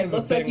Yeah, Jack it has a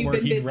looks like thing you've where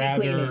been he'd busy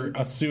rather cleaning.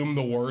 assume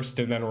the worst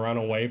and then run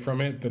away from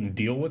it than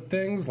deal with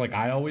things like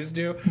I always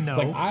do. No.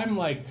 Like I'm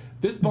like,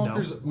 this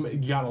bunker's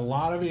got a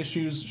lot of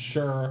issues,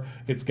 sure.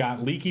 It's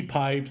got leaky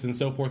pipes and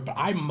so forth, but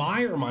I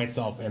mire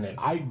myself in it.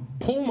 I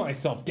pull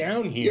myself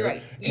down here You're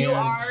right. You and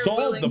are solve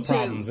willing the to-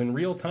 problems in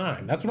real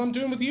time. That's what I'm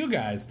doing with you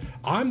guys.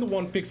 I'm the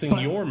one fixing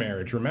your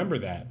marriage. Remember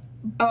that.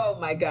 Oh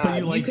my God!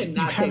 But you could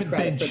not take haven't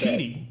credit been for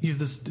cheating.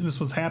 this.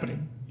 This was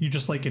happening. You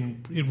just like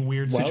in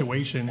weird Well,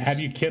 situations. Have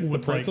you kissed the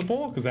with, like-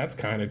 principal? Because that's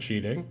kind of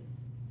cheating.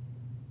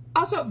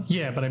 Also,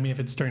 Yeah, but I mean, if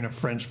it's during a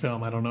French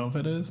film, I don't know if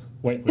it is.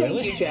 Wait, thank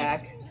really? you,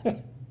 Jack.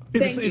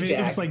 If Thank you, if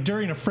Jack. it's like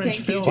during a French Thank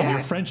you, film, Jack. you're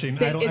Frenching.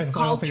 It's I don't think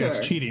culture. that's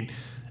cheating.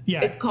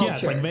 Yeah, It's Yeah,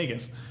 it's like culture.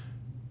 Vegas.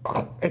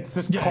 It's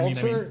just Yeah, I mean-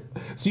 culture.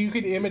 So you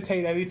can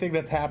imitate anything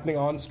that's happening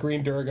on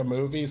screen during a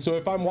movie. So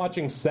if I'm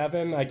watching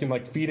Seven, I can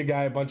like feed a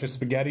guy a bunch of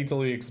spaghetti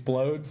till he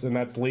explodes, and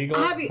that's legal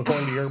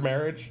according to your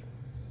marriage.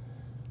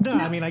 No,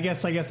 I mean, I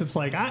guess it's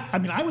like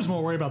I was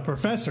more worried about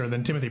Professor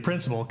than Timothy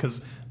Principal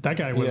because that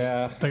guy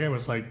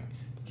was like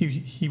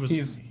he was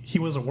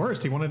the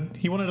worst. He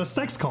wanted a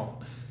sex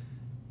cult.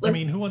 I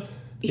mean, who wants?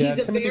 Yeah, He's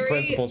a Timothy very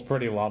Principal's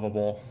pretty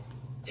lovable.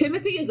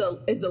 Timothy is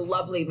a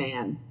lovely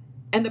man,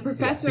 and the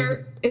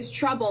professor is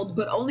troubled,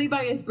 but only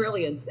by his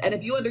brilliance. And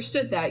if you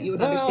understood that, you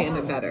would understand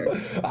it better.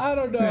 I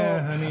don't know.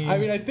 Yeah, I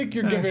mean, I think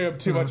you're giving him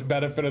too much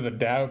benefit of the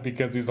doubt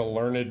because he's a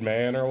learned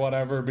man or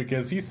whatever.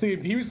 Because he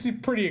was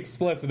pretty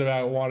explicit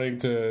about wanting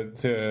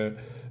to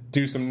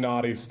do some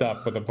naughty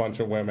stuff with a bunch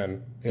of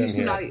women. Do in some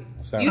here. naughty.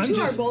 So- You I'm two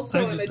just- are both so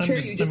I'm immature.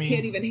 just- You just I mean-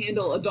 can't even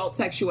handle adult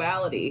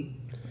sexuality.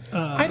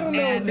 I don't know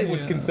if and- it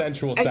was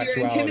consensual And you're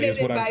sexuality is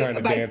intimidated what I'm trying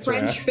to by dance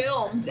French around.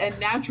 films and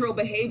natural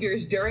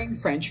behaviors during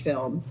French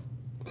films.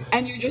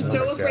 And you're just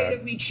so my afraid God.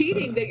 of me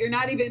cheating that you're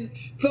not even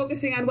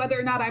focusing on whether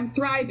or not I'm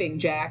thriving,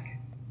 Jack.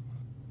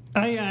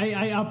 I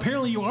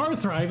apparently you are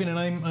thriving, and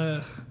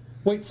I'm.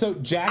 Wait, so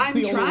Jack's I'm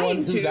the only trying one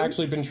who's to.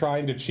 actually been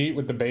trying to cheat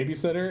with the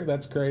babysitter?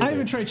 That's crazy. I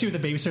haven't tried to cheat with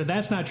the babysitter.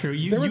 That's not true.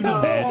 There was You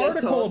know that that. whole This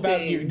article whole about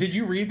thing. you. Did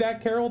you read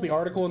that, Carol? The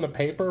article in the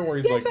paper where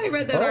he's Yes, like, I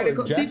read that "Oh,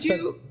 article. Jack Did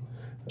you,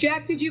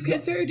 Jack? Did you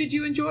kiss her? Did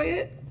you enjoy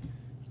it?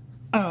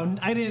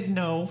 I didn't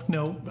know.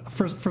 No,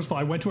 first of all,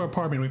 I went to her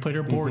apartment. We played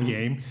her board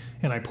game,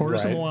 and I poured her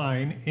some Right.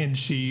 wine. And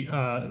she,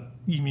 I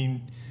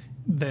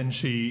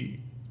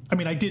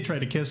did try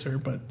to kiss her,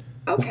 but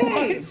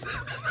Okay.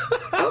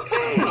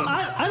 Okay.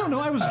 I don't know.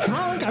 I was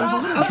drunk. I was a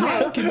little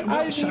drunk.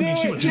 And,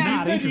 she was You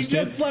not said interested.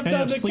 You just slept Ended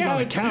on up the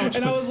sleeping couch,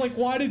 and I but- was like,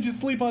 "Why did you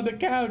sleep on the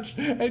couch?"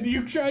 And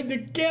you tried to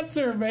kiss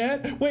her,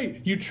 man. Wait,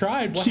 you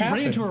tried? What she happened?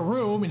 ran into her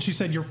room and she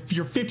said, "You're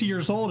 50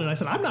 years old." And I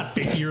said, "I'm not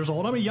 50 years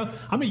old. I'm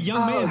a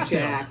young man still."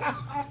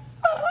 Jack.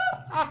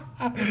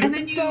 And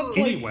then you. sounds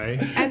like- Anyway,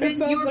 and then It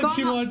sounds you were like gone.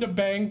 she wanted to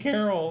bang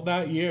Carol,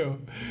 not you.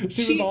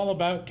 She was She- all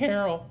about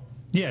Carol.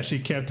 yeah, she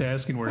kept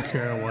asking where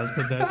Carol was,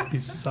 but that's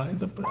beside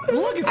the.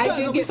 Look, it's I not.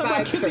 did At get least I'm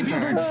not vibes kissing from people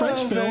her. during French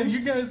Oh, man,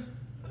 films.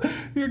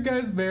 your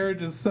guys'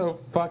 marriage is so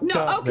fucked No,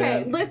 up. okay,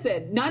 man.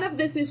 listen. None of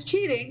this is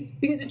cheating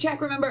because Jack,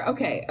 remember?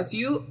 Okay, a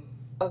few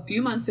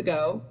months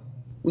ago,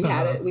 we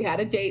had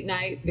a date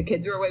night. The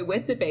kids were away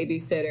with the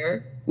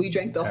babysitter. We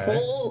drank the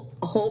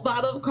whole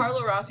bottle of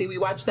Carlo Rossi. We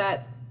watched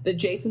the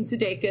Jason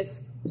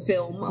Sudeikis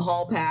film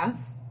Hall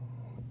Pass,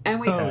 and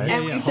we Oh, yeah,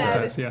 and we yeah, said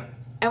Hall Pass, yeah.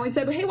 and we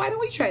said, hey, why don't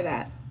we try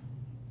that?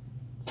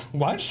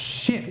 What?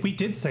 Shit, we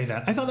did say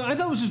that. I thought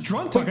it was just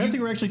drunk talk. I didn't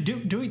think we were actually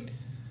doing.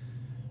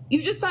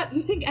 You just thought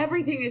you think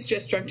everything is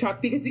just drunk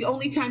talk because the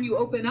only time you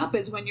open up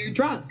is when you're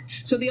drunk.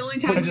 So the only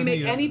time you just make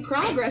need any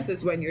progress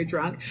is when you're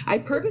drunk. I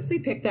purposely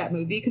picked that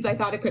movie because I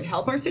thought it could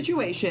help our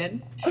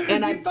situation.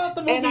 And You I thought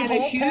the movie and I'm a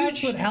Hall Pass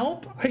huge would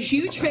help?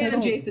 huge fan of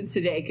Jason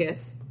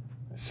Sudeikis.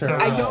 Sure.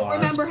 I don't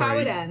remember how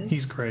great. it ends.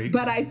 He's great.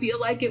 But I feel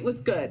like it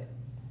was good.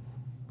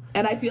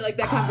 And I feel like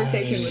that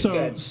conversation was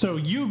good. So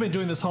you've been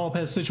doing this Hall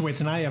Pass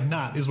situation, and I have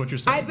not, is what you're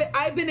saying.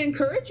 I've been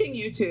encouraging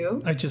you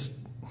to.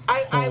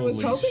 I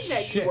was hoping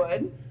that you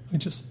would.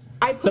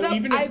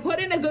 I put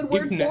in a good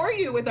word for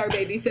you with our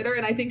babysitter,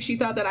 and I think she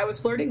thought that I was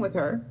flirting with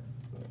her.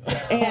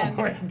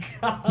 And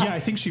yeah, I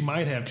think she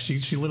might have,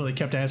 because she literally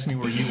kept asking me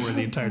where you were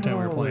the entire time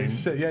we were playing.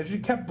 Shit. Yeah, she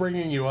kept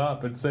bringing you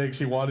up and saying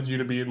she wanted you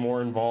to be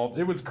more involved.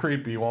 It was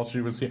creepy while she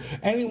was here.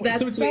 Anyway, that's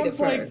so it sweet sounds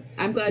of her. like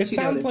I'm glad she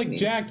sounds noticed like me.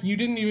 Jack, you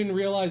didn't even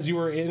realize you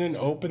were in an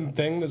open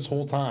thing this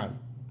whole time.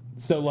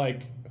 So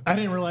like, I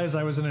didn't realize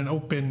I was in an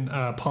open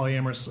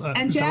polyamorous.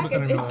 And Jack,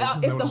 if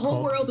the whole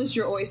called? world is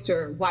your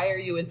oyster, why are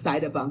you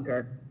inside a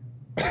bunker?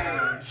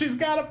 she's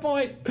got a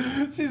point.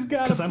 She's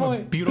got a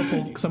point.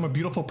 Because I'm a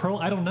beautiful pearl.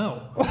 I don't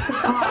know.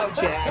 Oh,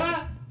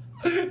 Jack.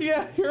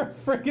 Yeah, you're a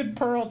friggin'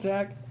 pearl,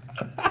 Jack.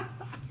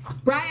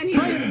 Brian,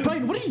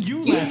 what are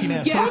you laughing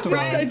at? Yeah, first of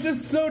all, It's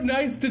just so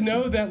nice to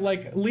know that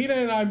like Lena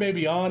and I may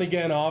be on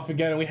again, off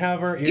again, and we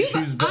have our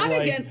issues, but on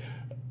like. again.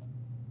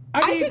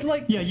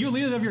 Yeah, you and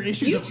Lena have your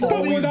issues of But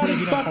always we're not as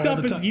breaking up fucked all up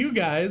the as time. you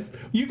guys.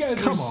 You guys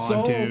Come are on,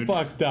 so dude.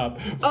 fucked up.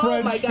 Oh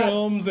my French God.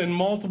 films and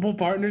multiple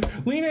partners.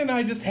 Lena and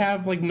I just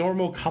have like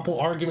normal couple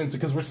arguments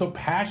because we're so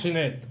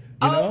passionate.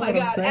 You know Oh my what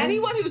I'm God! saying?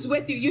 Anyone who's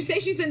with you, you say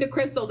she's into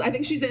crystals. I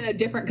think she's into a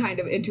different kind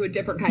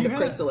of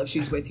crystal if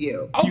she's with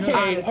you. Okay,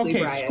 Honestly, okay,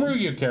 Brian. screw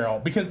you, Carol,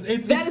 because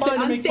it's That is fine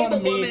an to make fun of unstable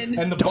me woman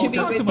and the to Don't be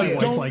talk with to my you.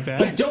 wife like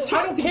that. I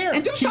don't care.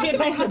 and don't She talk can't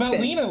to my talk about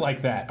husband. Lena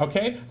like that,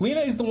 okay?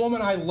 Lena is the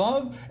woman I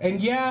love,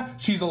 and yeah,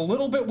 she's a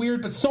little bit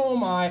weird, but so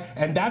am I,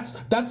 and that's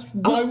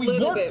why we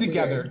little work bit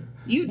together. weird.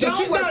 You No, don't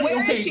she's work. not,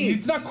 Where okay, is she?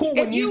 it's not cool If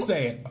when you you-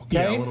 say it,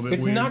 okay? Yeah, a little bit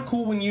It's weird. not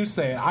cool when you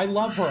say it. I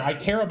love her. I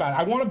care about her.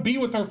 I want to be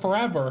with her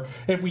forever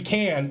if we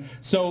can.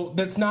 So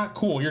that's not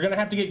cool. You're gonna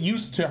have to get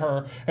used to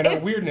her and her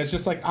weirdness,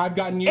 just like I've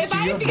gotten used If to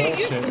I your have to get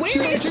bullshit. used,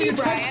 where is she,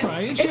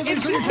 Brian? She hasn't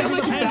If she's so for the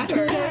much past 2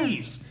 better.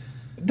 days.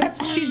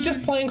 She's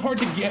just playing hard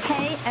to get.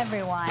 Hey,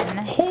 everyone.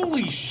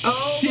 Holy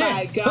Oh shit!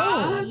 my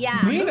God. Yeah.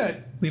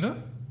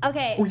 Lena?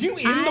 Okay. Were you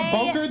in the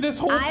bunker this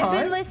whole I've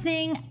time? been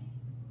listening.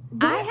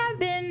 I have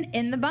been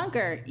in the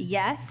bunker,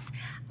 yes.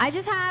 I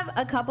just have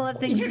a couple of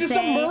things You to just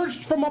say.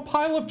 emerged from a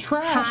pile of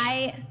trash.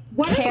 Hi,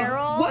 Whatever.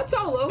 Carol. What's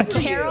all over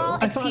Carol, you?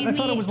 I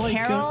thought it was like,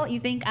 Carol, you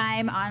think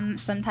I'm on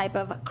some type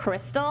of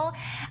crystal?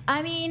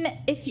 I mean,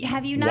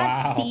 have you not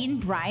Wow. seen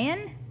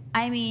Brian?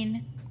 I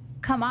mean,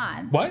 come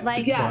on. What?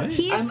 Like, Yes,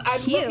 he's I'm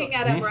cute. looking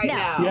at him right No.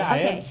 now. Yeah, I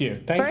Okay. am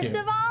cute. Thank First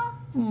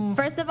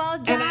you. of all,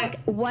 Jack,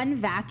 one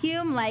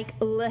vacuum, like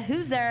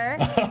Lahoozer.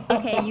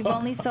 Okay, you've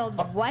only sold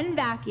one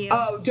vacuum.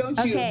 Oh, don't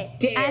you okay.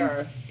 dare.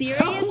 And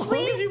seriously, How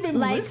long have you been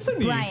like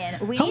listening?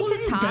 Brian, we How need long to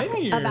have you talk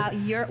been here?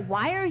 about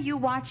why are you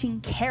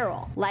watching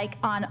Carol like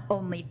on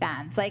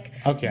OnlyFans? Like,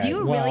 Okay, do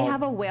you well- really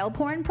have a whale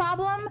porn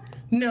problem?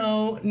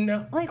 No.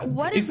 Like,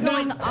 what is It's not-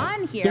 going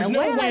on here? there's no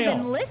What have I whale,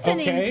 been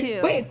listening okay?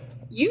 to? Wait,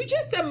 you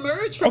just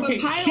emerged from Okay,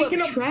 a pile she of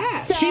can.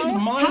 trash. She's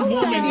my How long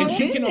woman, have and you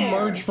she been can there?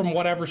 emerge from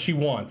whatever she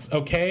wants.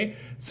 Okay.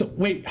 So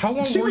wait, how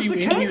long She were was you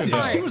the in here? cactus.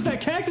 though? She was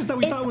that cactus that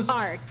we thought It's was.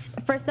 art.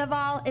 First of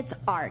all, it's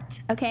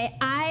art. Okay,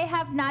 I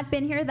have not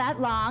been here that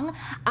long.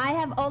 I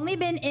have only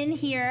been in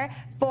here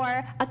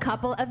for a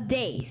couple of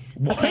days.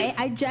 What? Okay,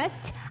 I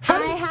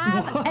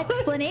have what?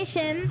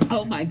 explanations.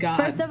 Oh my God.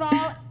 First of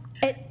all,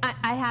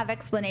 I have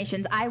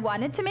explanations. I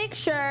wanted to make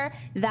sure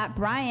that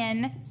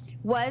Brian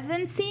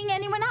wasn't seeing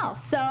anyone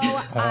else, so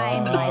I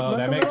might look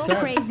that a makes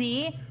little sense.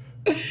 crazy.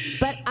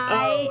 But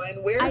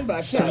and we're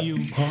fucked So up. you.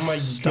 Oh my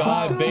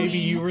Stop. god, baby,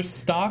 you were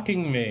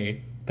stalking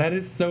me. That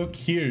is so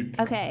cute.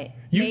 okay,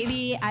 You-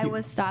 maybe I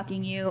was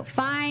stalking you.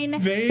 Fine,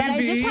 Baby, but I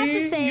just have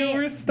to say, you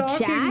were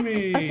stalking Jack,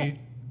 me. Okay,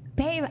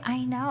 babe,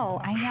 I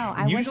know.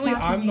 I Usually was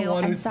stalking I'm the you.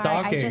 one I'm who's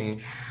sorry.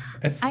 stalking.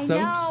 It's I so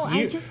know.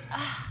 cute.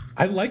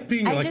 I like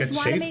being I like a just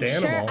want to chased make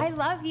animal. sure. I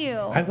love you.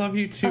 I love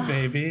you too,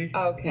 baby.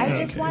 Okay. I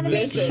just want to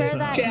make this sure is,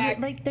 that Jack,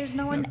 like there's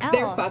no one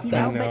they're else, fucked you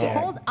know. up, But Jack.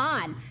 hold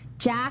on,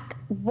 Jack.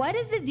 What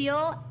is the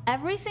deal?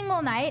 Every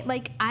single night,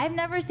 like I've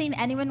never seen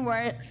anyone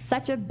wear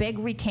such a big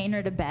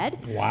retainer to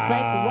bed. Wow.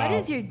 Like, what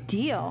is your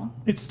deal?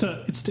 It's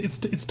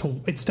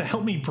to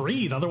help me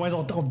breathe. Otherwise,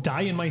 I'll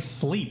die in my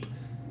sleep.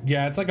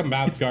 Yeah, it's like a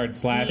mouth guard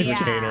slash Yeah.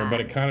 retainer, but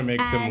it kind of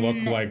makes him look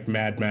And- like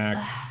Mad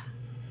Max.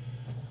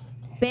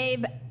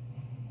 Babe,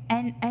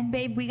 and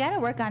babe, we got to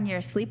work on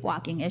your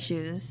sleepwalking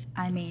issues.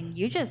 I mean,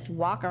 you just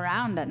walk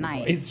around at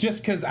night. It's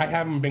just because I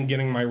haven't been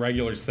getting my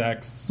regular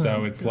sex,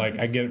 so it's like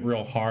I get it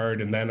real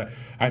hard, and then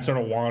I sort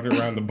of wander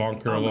around the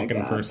bunker Oh my looking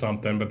God. for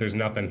something, but there's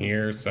nothing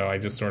here, so I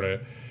just sort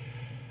of.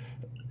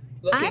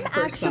 Looking I'm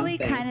for actually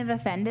something. kind of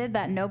offended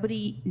that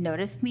nobody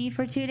noticed me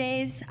for 2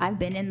 days. I've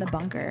been in the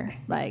bunker.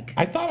 Like,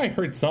 I thought I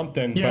heard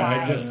something, Yeah, but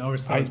I just. I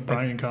always thought it was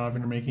Brian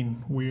coughing or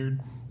making weird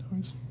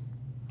noise.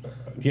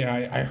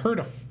 Yeah, I heard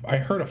a fart, I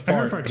heard a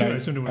fart but too. I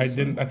assumed it was-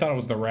 I thought it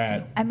was the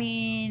rat. I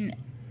mean,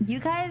 you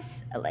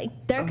guys, like,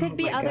 there could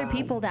be my other God.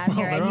 people down Well,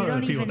 here, there and are you other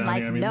don't people even down like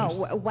here. I mean, know.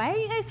 there's- Why are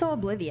you guys so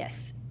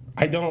oblivious?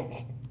 I don't.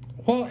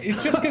 Well,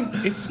 it's just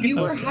because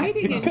You were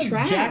hiding it's in because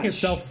trash. Jack is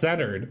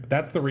self-centered.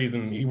 That's the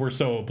reason you were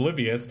so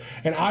oblivious,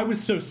 and I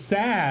was so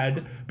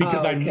sad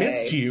because I Okay.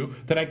 missed you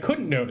that I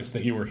couldn't notice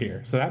that you were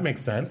here. So that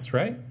makes sense,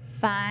 right?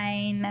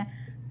 Fine.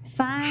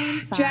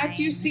 Jack,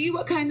 do you see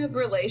what kind of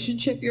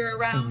relationship you're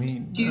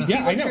around? Do you see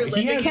Yeah, I what know. you're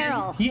living in?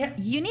 Carol,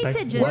 you need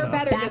to just We're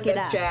better back than it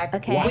this, up, Jack.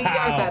 okay? We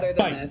are better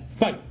than this.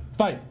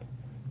 Fight.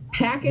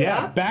 Pack it Yeah,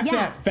 up. back Yeah.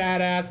 that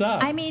fat ass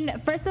up. I mean,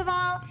 first of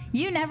all,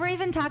 you never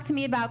even talked to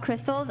me about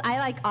crystals.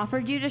 I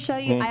offered you to show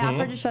you. I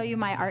offered to show you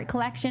my art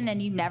collection,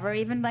 and you never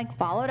even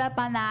followed up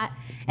on that.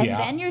 And Yeah.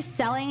 then you're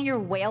selling your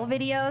whale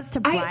videos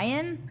to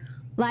Brian.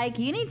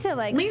 You need to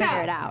Lena,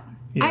 figure it out.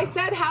 Yeah. I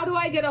said, how do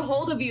I get a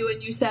hold of you?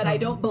 And you said, I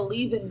don't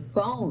believe in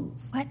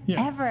phones.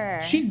 Whatever.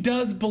 She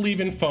does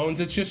believe in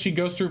phones. It's just she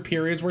goes through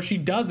periods where she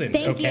doesn't.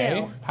 Thank okay?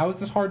 you. How is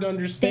this hard to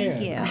understand?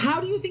 Thank you. How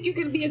do you think you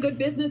can be a good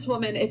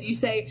businesswoman if you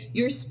say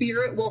your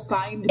spirit will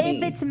find me?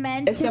 If it's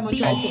meant if to someone be,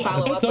 tries to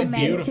follow It's up so it's with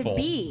meant you. beautiful. to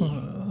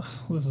be.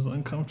 This is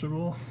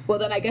uncomfortable. Well,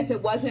 then I guess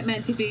it wasn't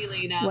meant to be,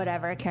 Lena.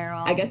 Whatever,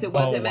 Carol. I guess it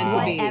wasn't meant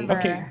to be. Whatever.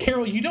 Okay,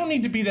 Carol, you don't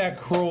need to be that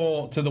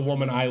cruel to the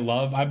woman I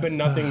love. I've been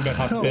nothing but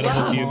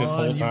hospitable to you this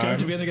whole You've got to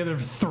time. be together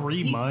for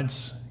 3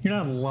 months. You're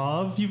not in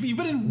love. You've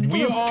been in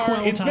We love are.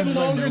 12 It's times been as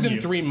I've longer known than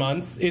you. 3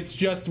 months. It's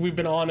just we've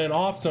been on and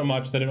off so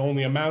much that it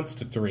only amounts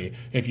to 3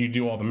 if you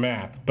do all the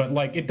math. But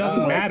it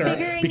doesn't matter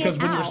figuring because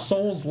it when your out.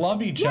 souls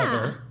love each Yeah,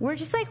 other. we're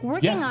just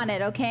working Yeah. on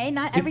it, okay?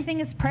 Not everything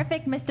is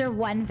perfect, Mr.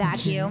 One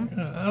Vacuum.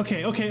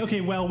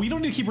 Okay. Well, we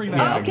don't need to keep bringing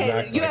that Yeah, up. Okay,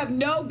 exactly. you have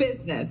no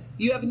business.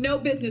 You have no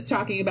business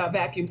talking about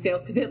vacuum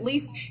sales because at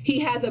least he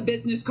has a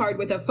business card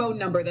with a phone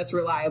number that's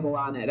reliable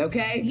on it.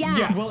 Okay. Yeah.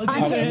 Yeah, Well, on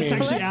it's his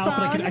actually flip out,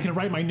 but phone. I can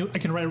write my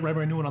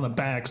new one on the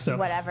back. So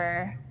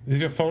Whatever. Is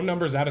your phone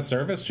number's out of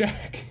service,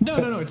 Jack? no.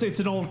 It's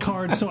an old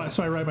card. So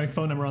I write my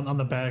phone number on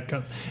the back.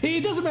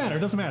 It doesn't matter.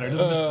 It doesn't matter. It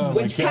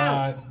doesn't, Which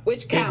counts?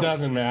 Which counts? It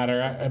doesn't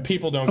matter.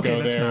 People don't Okay,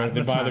 go that's there. not-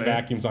 They that's buy not the it.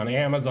 vacuums on I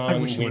Amazon.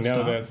 wish you We would know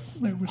stop.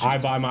 this. I wish I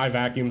you'd buy my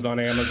vacuums on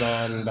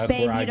Amazon. That's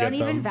Babe, where I you get don't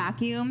even them.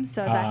 vacuum,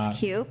 so that's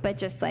cute, but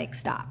just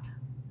stop.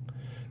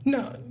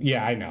 No,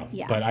 yeah, I know.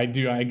 Yeah. But I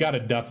got a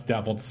dust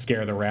devil to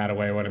scare the rat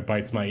away when it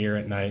bites my ear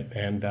at night,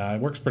 and it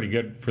works pretty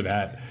good for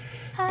that.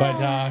 But,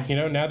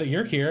 now that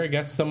you're here, I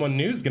guess someone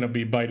new is going to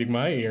be biting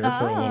my ear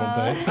for a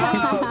little bit.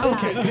 Oh,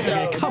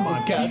 okay, come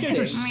on. You guys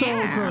are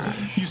so gross.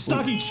 You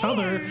stalk each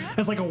other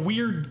as a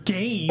weird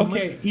game.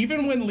 Okay,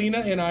 even when Lena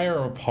and I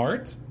are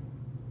apart,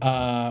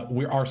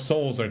 our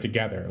souls are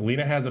together.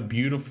 Lena has a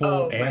beautiful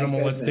Oh, my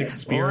animalistic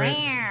goodness. spirit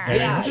and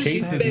Yeah,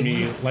 chases she's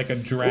me been like a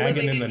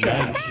dragon in the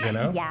living in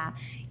night, Yeah.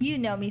 You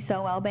know me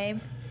so well, babe.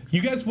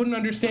 You guys wouldn't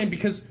understand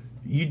because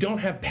you don't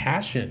have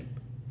passion.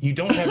 You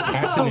don't have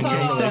passion in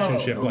your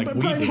relationship like but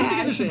we Brian, we've do. been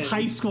together since Passion.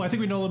 high school. I think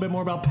we know a little bit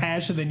more about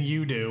passion than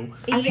you do.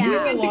 You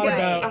know a been lot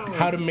together- about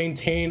how to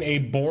maintain a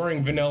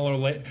boring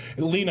vanilla.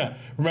 Lena,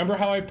 remember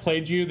how I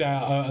played you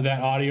that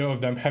audio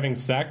of them having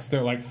sex?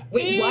 They're like,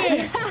 Wait, what?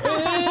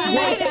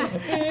 What? He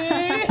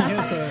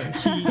has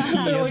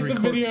They're like the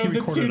video of the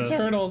two recorded us.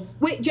 turtles.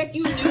 Wait, Jack,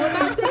 you knew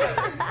about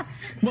this?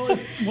 Well,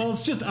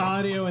 it's just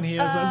audio, and he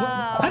has.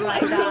 I don't my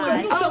sound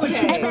like, we don't sound like two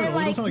Okay. And then, turtles.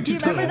 We don't sound like do two you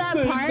remember turtles.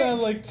 that They part?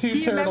 sound like two do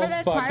you remember turtles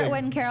that fucking. part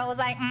when Carol was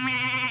like,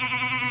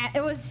 "Meh"?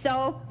 It was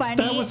so funny.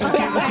 That was Oh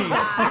okay. my Okay,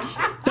 gosh.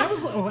 that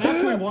was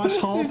after we watched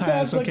Hall She Pass.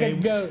 sounds like Okay, a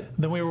goat.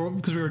 then we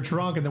were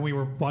drunk, and then we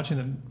were watching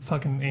the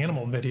fucking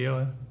animal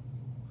video.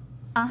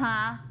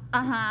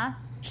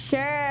 Sure.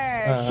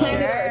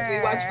 Planet Earth.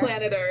 We watched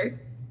Planet Earth.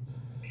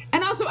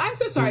 And also, I'm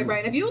so sorry,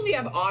 Brian. If you only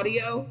have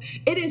audio,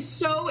 it is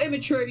so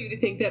immature of you to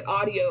think that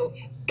audio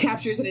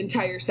captures an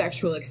entire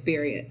sexual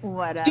experience.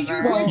 Whatever. Did you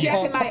record Jack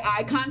and my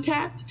eye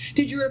contact?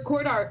 Did you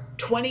record our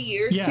 20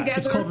 years Yeah, together?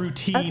 it's called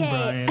routine,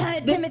 Okay,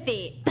 Brian.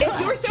 Timothy. If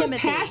you're so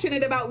Timothy.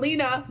 passionate about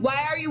Lena,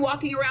 why are you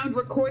walking around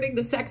recording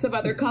the sex of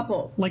other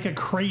couples? Like a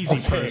crazy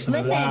person.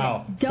 Listen,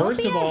 Wow. don't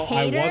First be of a all,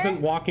 I hater.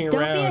 wasn't walking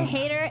Don't around. be a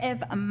hater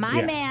if my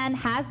Yeah. man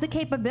has the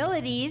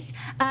capabilities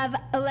of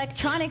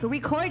electronic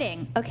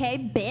recording.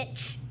 Okay,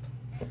 bitch.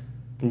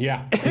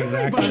 Yeah,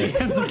 Everybody exactly.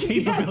 has the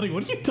capability.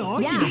 What are you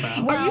talking Yeah.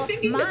 about? Well, Are you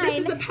thinking mine that this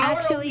is a power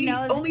actually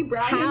knows only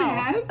Brian how.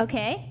 has?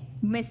 Okay,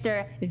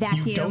 Mr.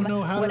 Vacuum. You don't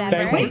know how to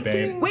whatever. Thank you,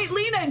 babe. Wait,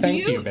 Lena, do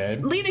Thank you, you,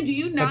 babe. Lena, do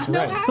you not That's know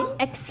right. how?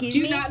 Excuse Do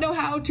you me. not know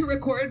how to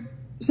record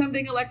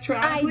something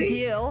electronically? I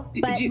do,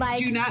 but, do like,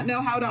 you not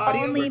know how to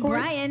audio Only record?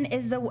 Brian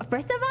is the.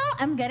 First of all,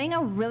 I'm getting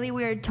a really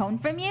weird tone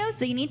from you,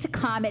 so you need to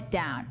calm it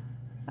down.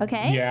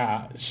 Okay.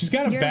 Yeah, she's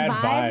got a Your bad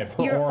vibes, vibe.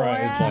 Her your aura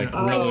is like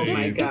Oh really it's just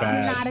my it's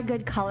gosh. not a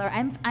good color.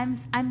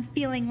 I'm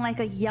feeling like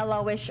a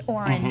yellowish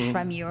orange Mm-hmm.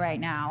 from you right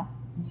now.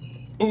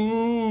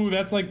 Ooh,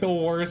 that's like the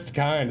worst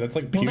kind. That's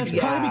like Well, puke. that's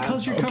probably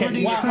because you're covered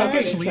in wow, trash.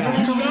 okay. Lena.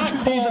 Do You're covered in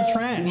 2 days of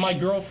trash. My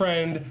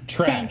girlfriend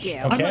trash. Thank you.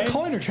 Okay? I'm not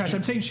calling her trash.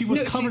 I'm saying she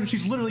was No, covered.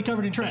 She's literally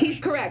covered in trash. He's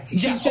correct.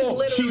 She's Yeah, just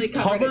literally she's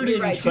covered in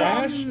in right,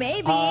 trash. Jack. Maybe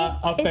if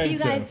you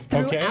guys offensive,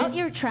 threw okay? out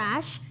your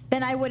trash,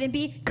 then I wouldn't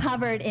be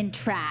covered in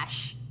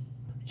trash.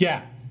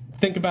 Yeah,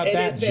 Think about It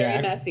that, is very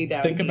Jack. messy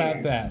down Think here.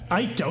 about that.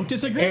 I don't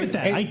disagree with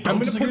that. I I'm don't gonna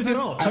disagree put with that at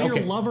this- all. Tell your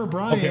okay. lover,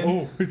 Brian. Okay.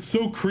 Oh, it's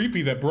so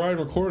creepy that Brian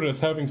recorded us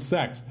having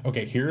sex.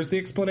 Okay, here's the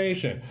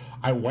explanation.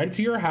 I went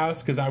to your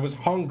house because I was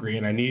hungry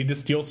and I needed to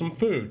steal some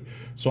food.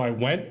 So I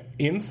went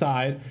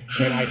inside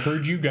and I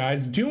heard you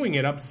guys doing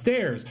it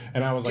upstairs.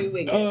 And I was like,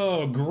 Doing it.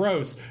 oh,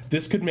 gross.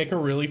 This could make a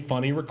really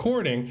funny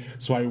recording.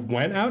 So I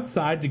went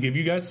outside to give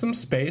you guys some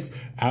space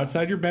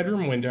outside your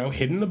bedroom window,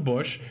 hid in the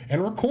bush,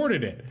 and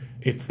recorded it.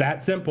 It's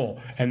that simple.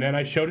 And then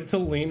I showed it to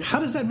Lena. How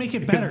does that make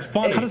it Because better? it's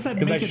funny. How does that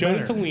make Because I it showed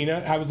better? it to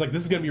Lena. I was like,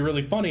 this is going to be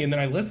really funny. And then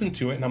I listened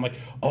to it and I'm like,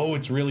 oh,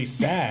 it's really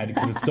sad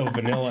because it's so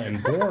vanilla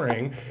and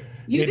boring.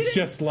 You It's didn't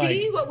just see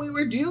like, what we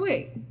were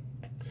doing.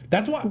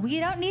 that's why. We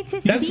don't need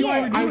to That's see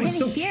why it. I We're was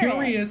so gonna hear it.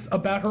 curious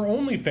about her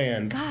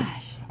OnlyFans.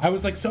 Gosh. I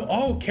was like,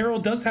 Carol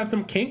does have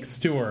some kinks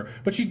to her,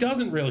 but she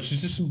doesn't really.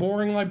 She's just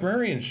boring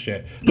librarian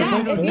shit.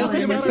 Yeah, But if you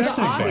boring listen to the sex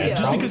audio. fan.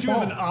 Just because you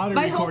have an audio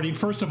My whole- recording,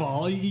 first of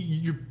all,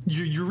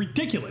 you're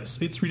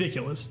ridiculous. It's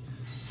ridiculous.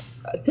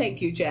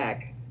 Thank you,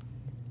 Jack.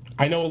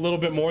 I know a little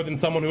bit more than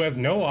someone who has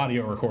no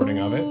audio recording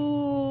of it.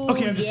 Ooh,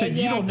 Okay, I'm just saying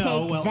you yeah, don't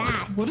know. take Well,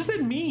 that. what does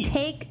that mean?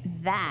 Take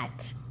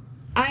that.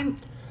 I'm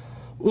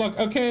Look,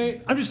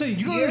 okay, I'm just saying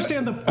you don't You're-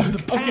 understand the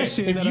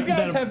passion if that you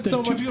guys have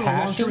so two much people in a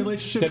long-term passion,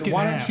 relationship then can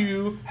why have. don't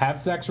you have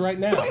sex right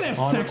now? We're not gonna have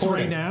on sex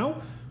recording? right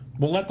now.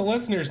 We'll let the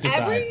listeners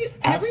decide. everywhere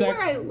Have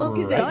sex I look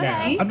is right a Go now.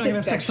 ahead. yeast I'm not gonna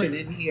have sex infection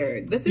right- in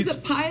here. This is a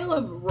pile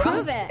of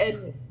rust, it.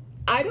 and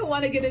I don't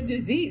want to get a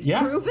disease.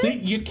 Yeah, Prove see,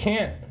 it. you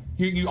can't.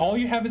 You all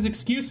you have is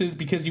excuses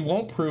because you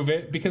won't prove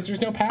it because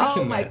there's no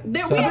passion Oh my- there.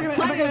 there So- we I'm have not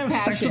gonna plenty have of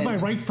sex with passion. my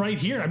right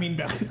here. I mean,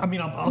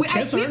 I'll we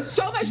kiss we her. have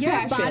so much Your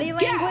passion. body Yeah.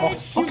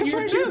 language. I'll kiss her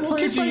right You're now. We'll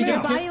kiss crazy. right You now.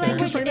 don't Body kiss her.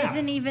 language Right now.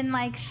 isn't even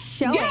like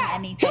showing Yeah,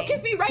 anything. he'll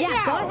kiss me right yeah,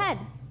 now. go ahead.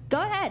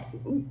 Go ahead.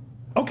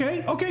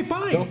 Okay,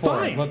 fine, Go for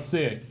fine. it. Let's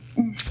see it.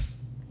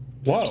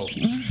 Whoa.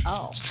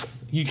 Oh.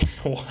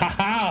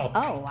 Wow.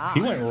 Oh, wow.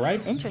 He went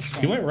right. Interesting.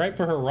 He went right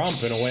for her rump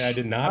in a way I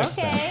did not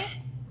expect. Okay.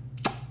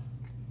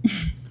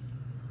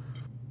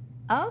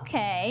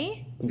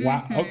 Okay.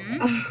 Wow. Mm-hmm.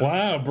 Oh,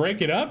 wow.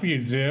 Break it up,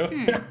 you two.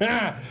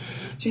 Hmm.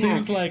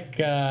 Seems like.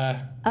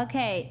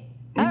 Okay.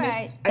 All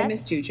right. I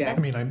missed you, Jack.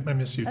 I mean, I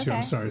miss you too. Okay.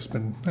 I'm sorry.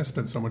 I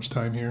spent so much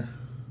time here.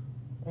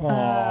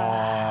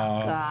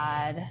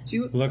 God. Do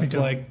you, Looks I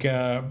don't.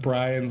 like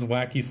Brian's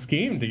wacky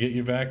scheme to get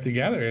you back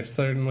together is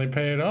certainly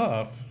paid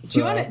off. do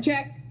you want to,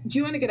 Jack? Do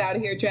you want to get out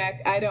of here,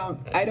 Jack? I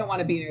don't want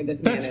to be near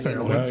this man That's fair.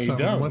 anymore. No, Let's, you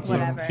don't. let's,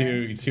 Whatever.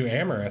 You're too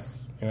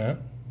amorous. You know,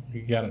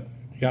 you got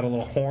a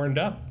little horned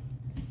up.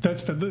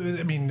 That's. I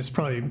mean, it's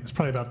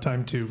probably about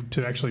time to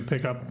actually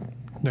pick up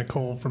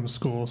Nicole from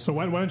school. So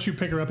why don't you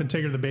pick her up and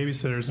take her to the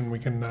babysitters and we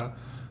can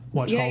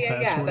watch Hall Pass or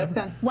That whatever.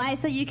 sounds. Why?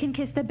 So you can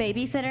kiss the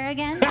babysitter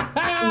again?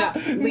 No,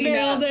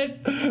 Lena.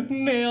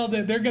 Nailed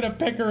it. They're gonna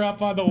pick her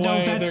up on the No,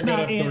 way. that's They're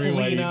not gonna it,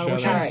 three-way Lena. each We're other. All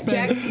trying right, to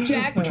spend.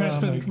 Jack. We're trying to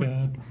Oh my spend.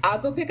 God. I'll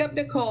go pick up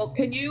Nicole.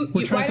 Can you?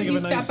 We're trying Why to don't you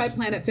think of a stop nice-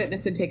 by Planet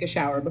Fitness and take a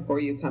shower before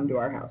you come to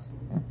our house?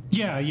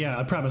 Yeah.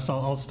 I promise.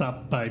 I'll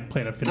stop by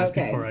Planet Fitness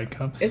Okay. before I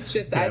come. It's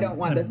just I don't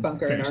want this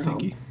bunker in very our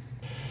stinky. home.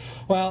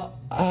 Well,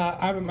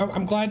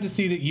 I'm glad to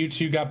see that you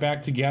two got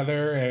back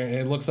together, and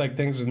it looks like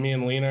things with me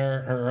and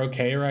Lena are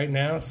okay right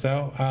now.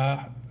 So,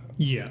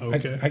 Yeah.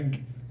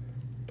 Okay.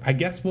 I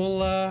guess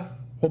we'll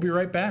be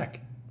right back.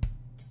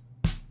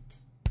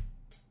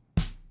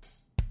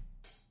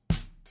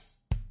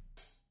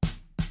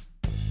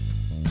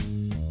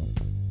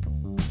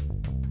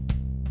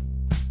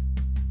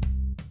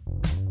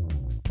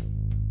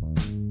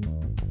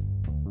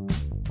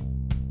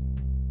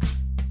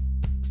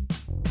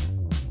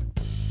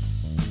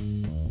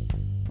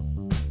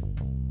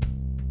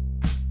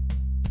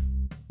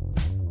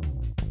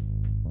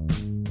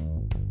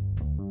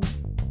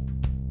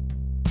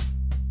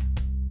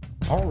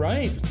 All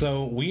right,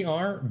 so we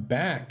are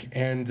back,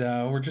 and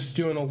we're just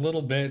doing a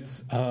little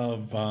bit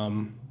of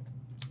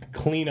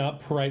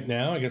cleanup right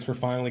now. I guess we're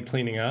finally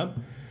cleaning up.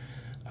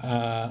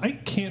 I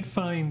can't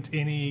find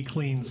any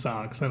clean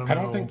socks. I don't know. I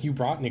don't think you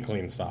brought any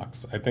clean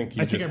socks. I think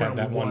you I think just I had brought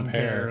that one one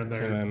pair, pair and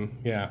and then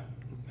yeah,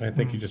 I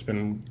think you just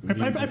been I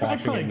washing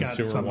probably it in got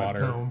sewer some at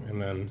water, home.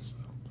 and then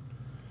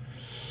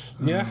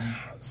yeah.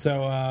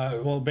 So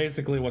well,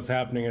 basically, what's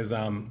happening is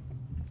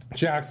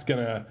Jack's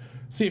gonna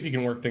see if he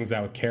can work things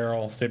out with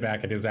Carol. Stay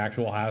back at his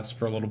actual house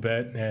for a little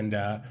bit, and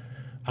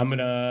I'm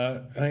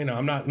gonna,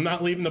 I'm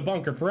not leaving the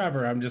bunker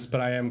forever.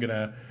 But I am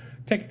gonna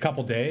take a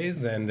couple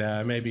days and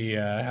maybe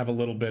have a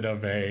little bit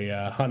of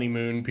a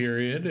honeymoon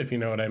period, if you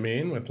know what I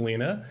mean, with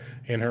Lena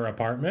in her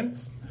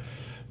apartment.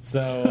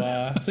 So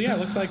yeah, it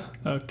looks like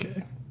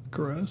Okay.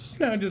 Gross.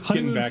 no, just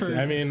Honeymoon getting back.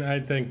 for- I mean, I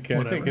think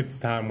Whatever. it's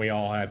time we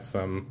all had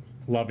some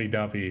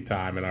lovey-dovey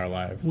time in our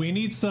lives. We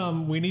need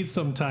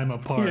some time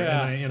apart,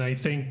 Yeah. and I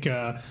think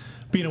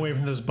being away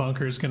from this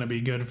bunker is going to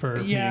be good for me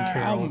and Yeah,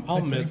 Carol. I'll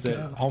I miss think,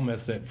 it. I'll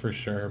miss it for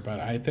sure. But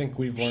I think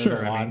we've learned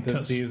Sure, a I lot mean, this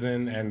 'cause-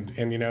 season, and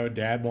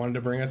Dad wanted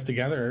to bring us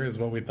together, is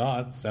what we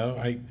thought. So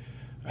I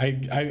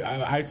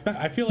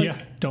feel like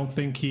yeah, don't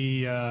think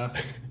he.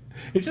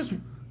 it's just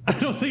I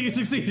don't think he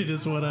succeeded.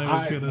 Is what I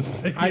was gonna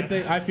say.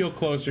 I feel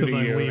closer to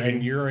you, leaving,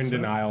 and you're in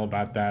denial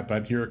about that,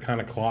 but you're kind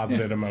of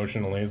closeted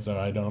emotionally, so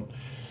I don't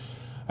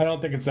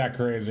think it's that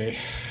crazy.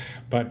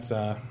 But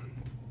I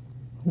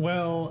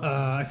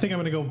think I'm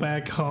gonna go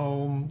back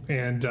home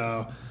and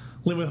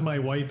live with my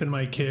wife and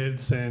my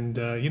kids, and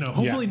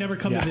hopefully never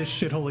come to this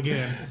shithole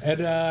again. And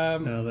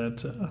now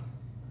that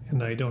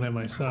and I don't have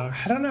my socks.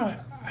 I don't know.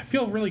 I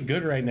feel really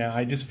good right now.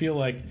 I just feel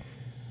like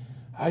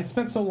I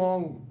spent so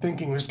long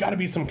thinking there's got to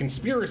be some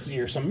conspiracy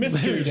or some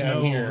mystery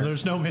down here.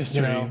 There's no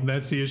mystery.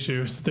 That's the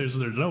issue. There's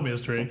no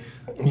mystery.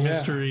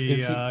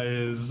 Mystery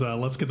is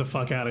let's get the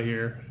fuck out of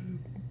here.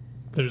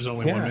 There's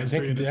only one mystery.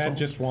 I think Dad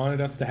just wanted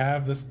us to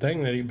have this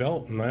thing that he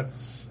built, and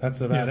that's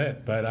about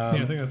it. But I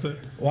think that's it.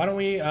 Why don't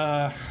we?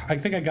 I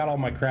think I got all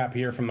my crap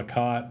here from the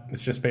cot.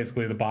 It's just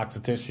basically the box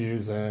of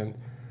tissues, and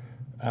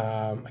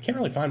I can't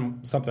really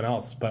find something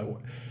else, but.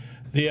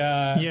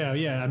 I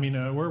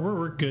mean,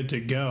 we're good to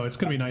go. It's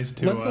gonna be nice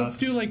to let's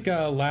do like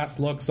last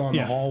looks on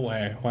the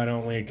hallway. Why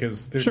don't we?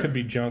 Because there could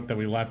be junk that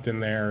we left in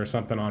there or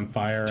something on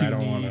fire. I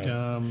don't want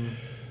to.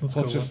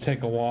 Let's just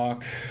take a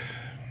walk.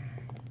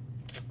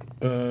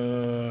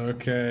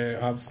 Okay,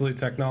 obsolete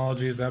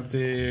technology is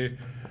empty.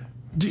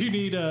 Do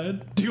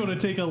you want to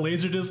take a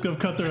laser disc of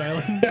Cutler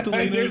Island?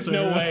 There's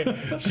no way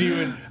she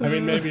would. I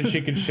mean, maybe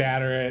she could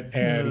shatter it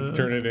and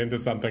turn it into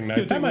something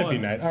nice. That might be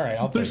nice. All right,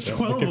 I'll take it. It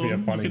could be a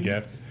funny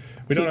gift.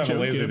 We don't have a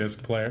laser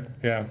disc player.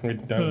 Yeah, we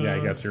don't. I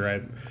guess you're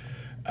right.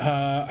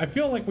 I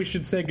feel like we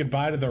should say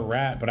goodbye to the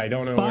rat, but I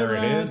don't know where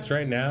it is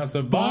right now.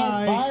 So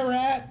bye,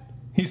 rat.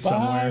 He's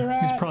somewhere.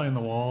 Rat. He's probably in the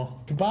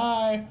wall.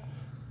 Goodbye.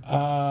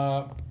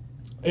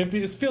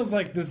 It feels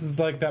like this is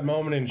like that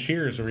moment in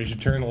Cheers where we should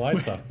turn the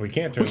lights off. We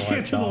can't turn the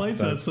lights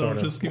off. So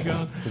just keep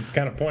going. It's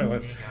kind of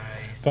pointless.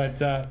 But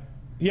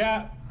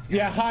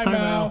hi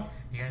Mal.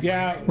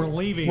 Yeah, we're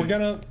leaving. I'm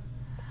going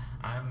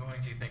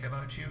to think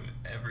about you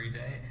every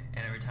day.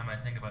 And every time I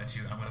think about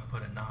you, I'm going to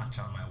put a notch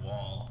on my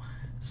wall,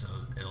 so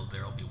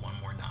there'll be one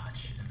more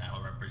notch, and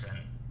that'll represent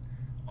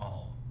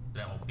all.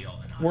 That will be all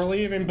the notches. We're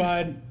leaving,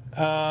 bud.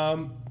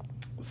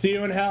 See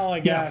you in hell, I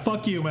guess. Yeah,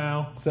 fuck you,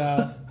 Mal.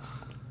 So,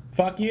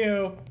 fuck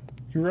you.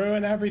 You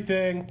ruin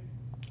everything.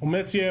 We'll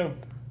miss you.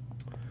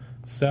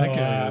 So, that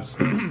guy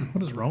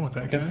what is wrong with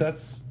that guy?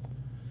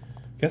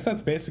 Guess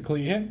that's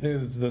basically it.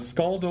 There's the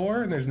skull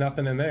door, and there's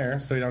nothing in there,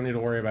 so you don't need to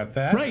worry about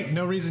that. Right.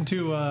 No reason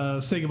to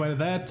say goodbye to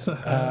that,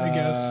 I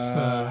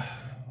guess.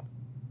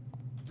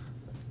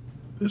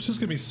 It's just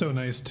going to be so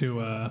nice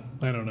to, I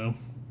don't know.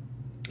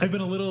 I've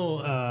been a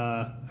little,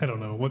 I don't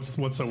know, what's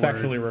the word?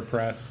 Sexually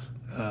repressed.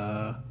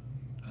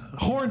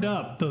 Horned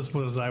up, those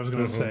was I was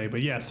going to say.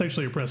 But yeah,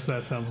 sexually repressed,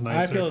 that sounds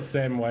nice. I feel the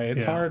same way.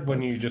 It's hard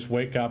when you just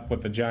wake up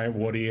with a giant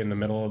Woody in the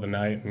middle of the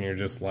night and you're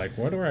just like,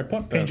 where do I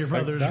put this? And your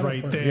brother's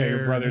right there. Yeah,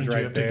 your brother's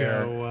right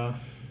there. To go,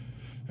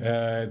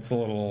 it's a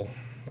little...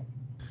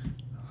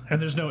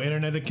 And there's no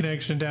internet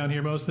connection down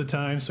here most of the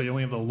time, so you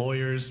only have the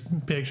lawyer's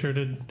picture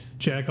to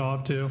jack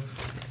off to.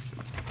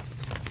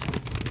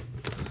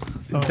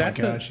 Is that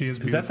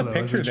the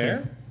picture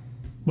there?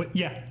 What?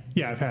 Yeah,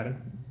 I've had it.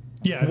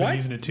 Yeah, I've been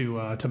using it to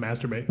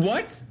masturbate.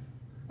 What?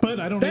 But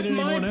I don't need it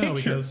anymore now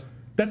because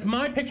that's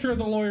my picture of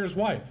the lawyer's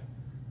wife.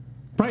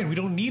 Brian, we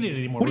don't need it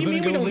anymore. What do you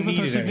mean we don't need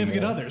it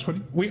significant others?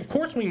 Of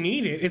course we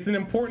need it. It's an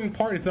important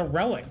part. It's a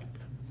relic.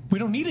 We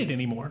don't need it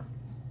anymore.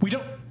 We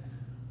don't.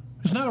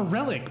 It's not a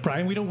relic,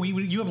 Brian. We don't.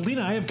 You have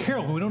Lena. I have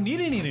Carol. We don't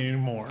need it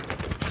anymore.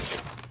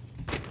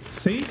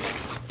 See?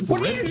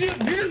 What do you do? You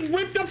just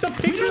ripped up the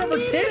picture of her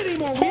kid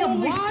anymore. We have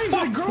lives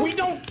and girls. We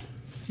don't.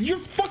 You're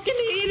fucking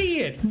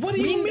idiot. What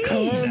do you mean?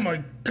 Oh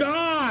my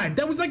god.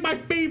 That was like my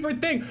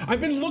favorite thing. I've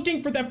been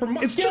looking for that for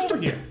months. Get over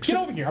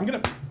here. I'm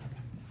gonna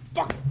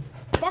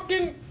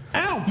fucking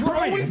ow. You're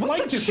always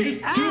like this. You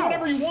just do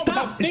whatever you want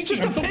without thinking.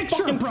 It's just a picture,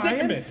 fucking Brian.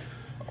 sick of it.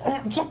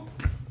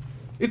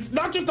 It's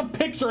not just a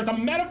picture, it's a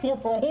metaphor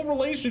for a whole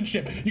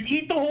relationship. You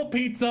eat the whole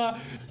pizza,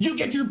 you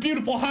get your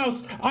beautiful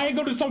house, I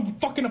go to some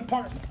fucking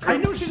apartment. I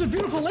know she's a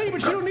beautiful lady,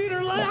 but she don't need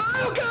her life.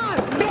 Oh god!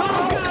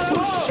 Oh god!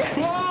 Oh shit!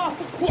 Oh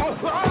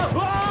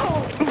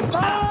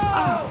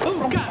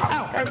god!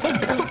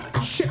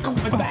 Ow! Shit, oh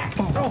my back!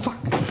 Oh fuck!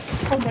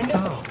 Oh my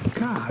nipple! Oh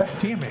god!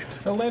 Damn it!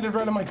 I landed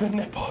right on my good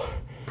nipple.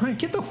 Brian,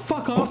 get the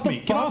fuck off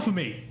me! Get off of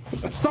me!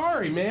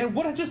 Sorry, man.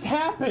 What just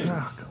happened?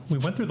 We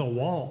went through the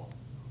wall.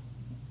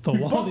 The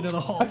wall, the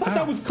hall. I thought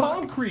that was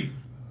concrete.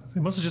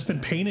 It must have just been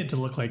painted to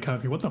look like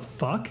concrete. What the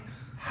fuck?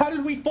 How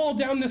did we fall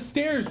down the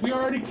stairs? We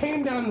already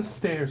came down the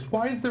stairs.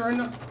 Why is there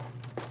another?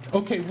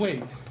 Okay,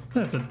 wait.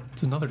 It's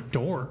another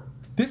door.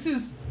 This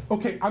is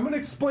okay. I'm gonna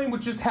explain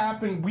what just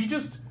happened. We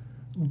just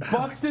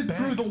busted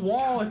through the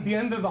wall at the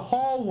end of the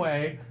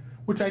hallway,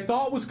 which I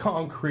thought was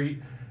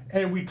concrete,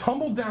 and we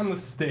tumbled down the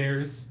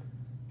stairs.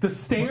 The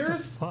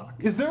stairs? What the fuck?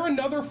 Is there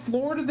another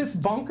floor to this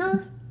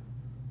bunker?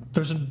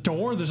 There's a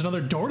door. There's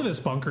another door to this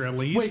bunker, at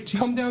least. Wait,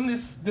 come down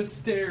this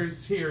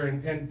stairs here,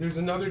 and there's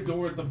another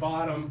door at the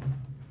bottom.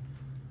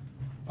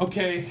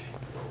 Okay.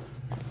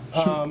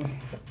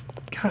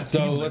 God,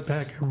 So my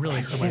back. I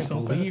really hurt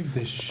myself. I can't believe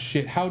this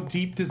shit. How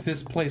deep does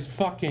this place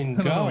fucking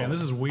go? I don't know, man.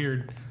 This is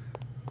weird.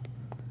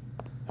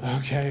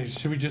 Okay,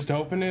 should we just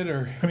open it,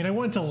 or? I mean, I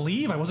wanted to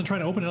leave. I wasn't trying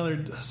to open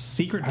another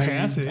secret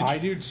passage. I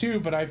do too,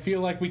 but I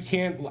feel like we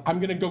can't. I'm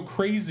gonna go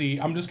crazy.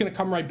 I'm just gonna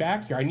come right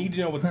back here. I need to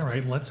know what's. All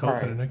right, let's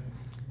open it.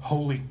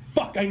 Holy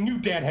fuck! I knew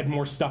Dad had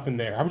more stuff in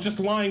there. I was just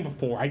lying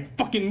before. I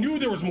fucking knew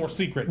there was more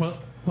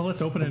secrets. Well,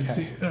 let's open it and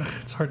see.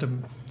 It's hard to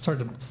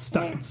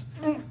stop.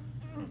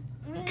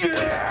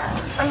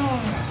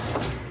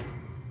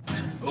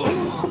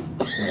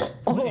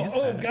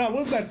 Oh God!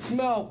 What's that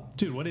smell?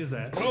 Dude, what is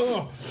that?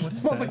 It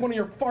smells like one of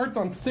your farts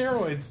on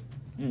steroids.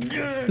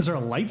 Is there a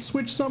light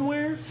switch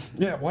somewhere?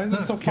 Yeah, why is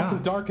it so fucking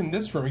dark in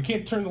this room? You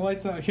can't turn the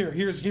lights out.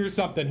 Here's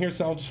something.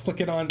 I'll just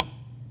flick it on.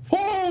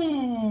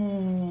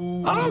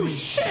 Oh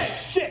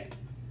shit!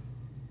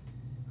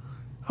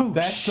 Oh,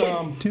 that's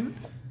shit, dude.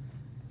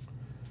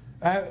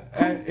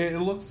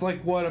 It looks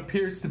like what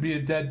appears to be a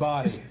dead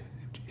body.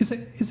 Is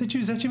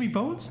that Jimmy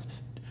Bones?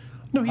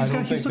 No, he's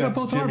still got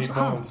both Jimmy arms.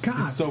 Bones. Oh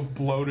God! It's so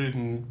bloated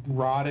and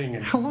rotting.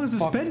 And how long has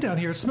this been down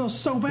here? It smells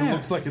so bad. It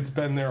looks like it's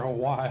been there a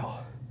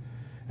while.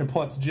 And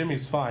plus,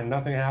 Jimmy's fine.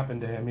 Nothing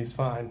happened to him. He's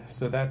fine.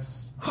 So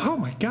that's. Oh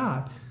my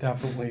God!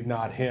 Definitely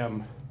not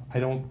him. I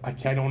don't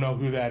know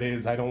who that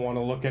is. I don't want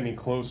to look any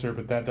closer,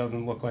 but that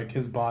doesn't look like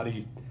his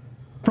body.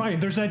 Brian,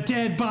 there's a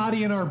dead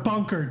body in our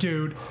bunker,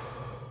 dude.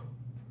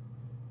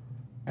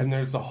 And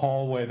there's a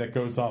hallway that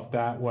goes off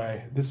that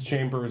way. This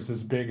chamber is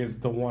as big as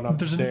the one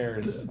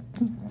upstairs.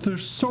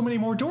 There's so many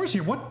more doors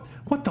here.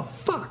 What the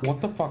fuck? What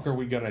the fuck are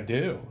we gonna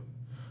do?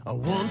 I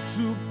want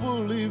to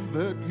believe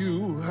that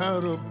you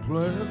had a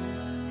plan,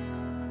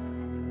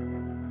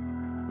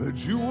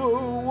 that you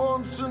were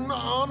once an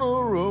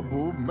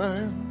honorable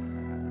man.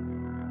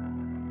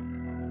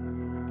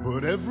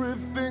 But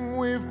everything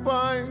we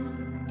find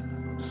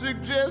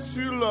suggests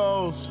you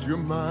lost your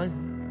mind.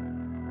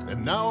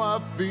 And now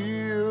I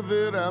fear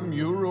that I'm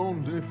your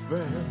only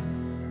fan.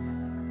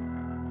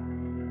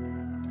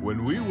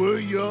 When we were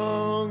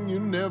young, you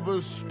never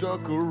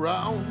stuck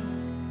around.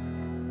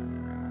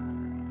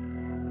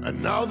 And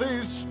now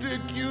they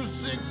stick you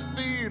 6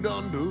 feet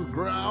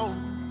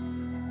underground.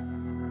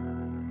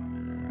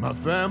 My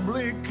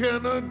family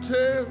can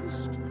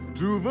attest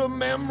to the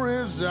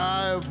memories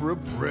I've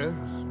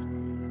repressed,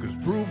 'cause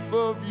proof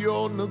of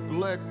your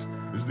neglect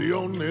is the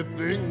only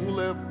thing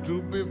left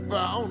to be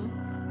found.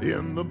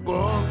 In the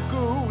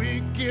bunker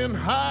we can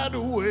hide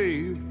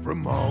away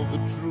from all the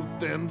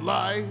truth and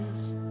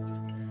lies.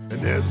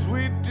 And as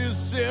we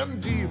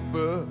descend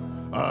deeper,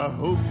 our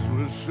hopes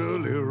will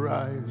surely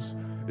rise.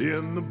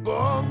 In the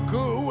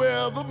bunker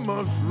where the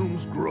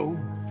mushrooms grow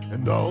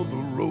and all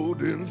the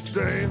rodents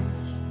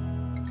dance,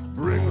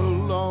 bring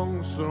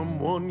along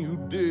someone you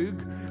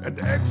dig and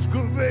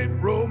excavate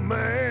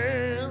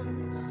romance.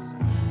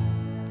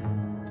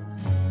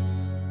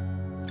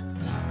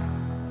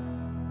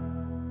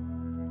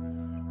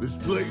 This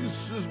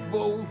place is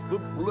both a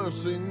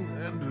blessing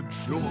and a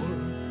chore,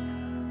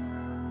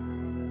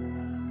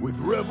 with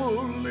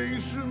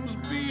revelations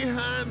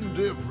behind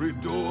every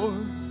door.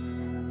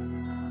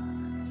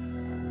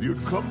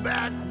 You'd come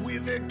back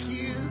with a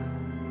kid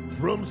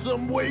from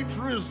some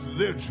waitress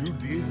that you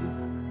did.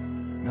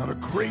 Now the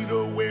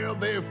crater where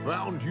they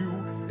found you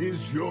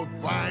is your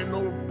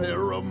final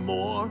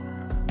paramour.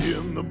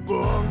 In the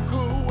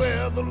bunker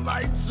where the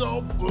lights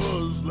all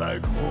buzz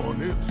like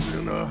hornets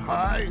in a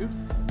hive,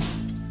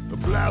 a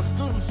blast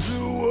of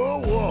sewer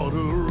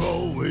water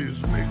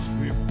always makes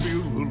me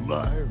feel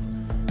alive.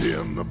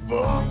 In the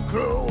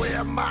bunker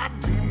where my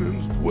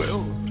demons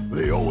dwell,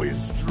 they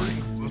always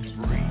drink for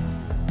free.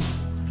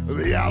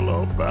 The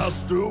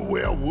alabaster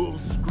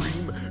werewolves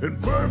scream in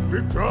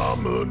perfect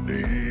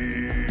harmony.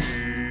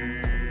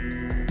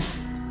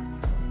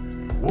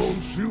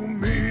 Won't you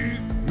meet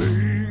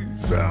me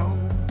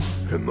down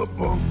in the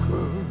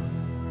bunker?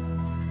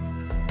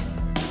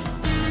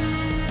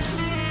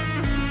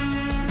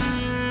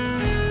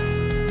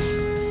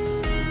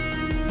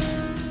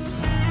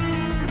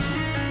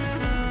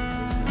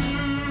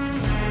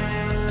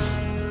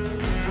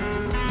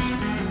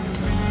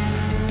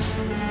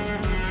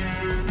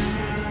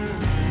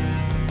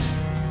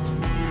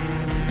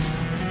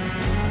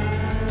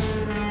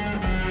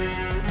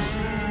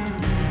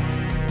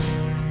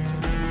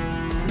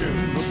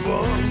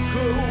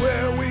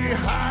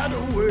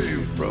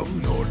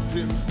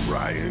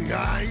 Prying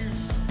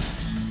eyes.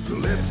 So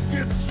let's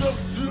get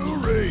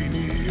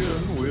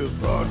subterranean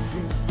with our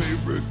two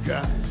favorite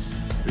guys.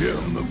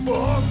 In the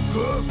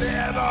bunker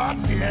that our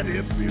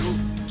daddy built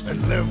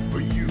and left for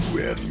you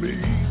and me.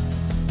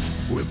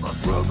 With my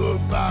brother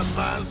by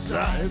my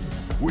side,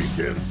 we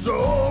can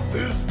solve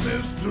this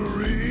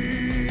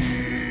mystery.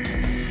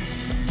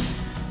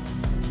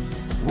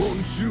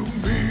 Won't you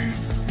meet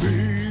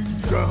me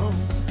down?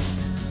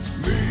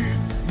 Meet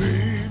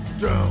me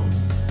down.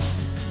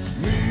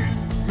 Meet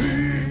me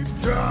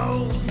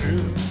down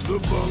in the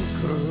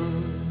bunker.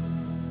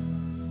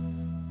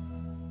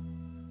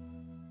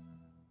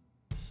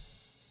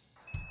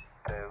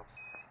 2,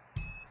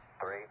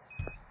 3,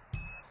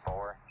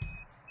 4,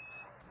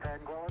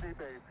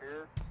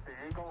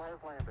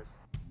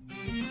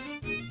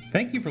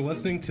 Thank you for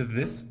listening to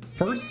this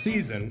first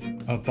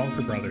season of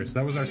Bunker Brothers.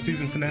 That was our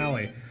season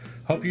finale.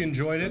 Hope you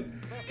enjoyed it.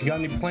 If you got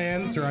any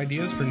plans or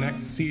ideas for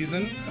next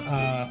season,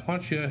 why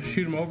don't you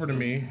shoot them over to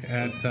me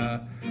at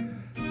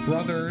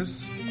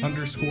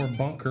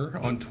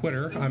brothers_bunker on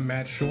Twitter. I'm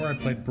Matt Shore. I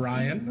played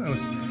Brian. I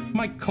was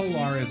Mike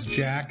Kolar as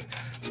Jack.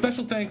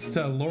 Special thanks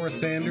to Laura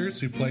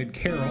Sanders, who played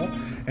Carol,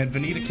 and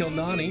Vanita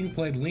Kilnani, who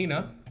played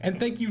Lena. And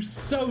thank you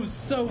so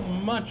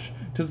much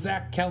to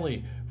Zach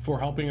Kelly for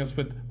helping us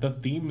with the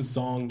theme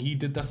song. He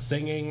did the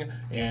singing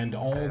and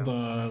all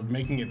the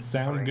making it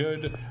sound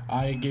good.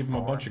 I gave him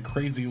a bunch of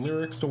crazy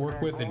lyrics to work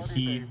with, and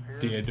he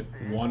did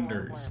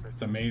wonders.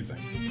 It's amazing.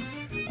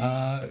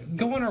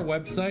 Go on our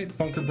website,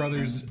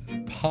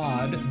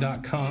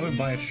 bunkerbrothers.pod.com, and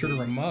buy a shirt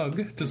or a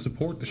mug to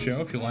support the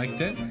show if you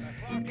liked it.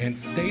 And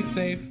stay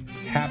safe,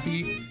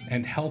 happy,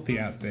 and healthy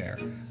out there.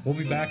 We'll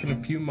be back in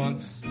a few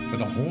months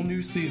with a whole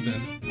new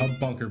season of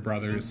Bunker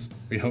Brothers.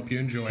 We hope you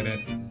enjoyed it.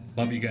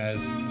 Love you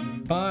guys.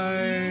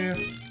 Bye.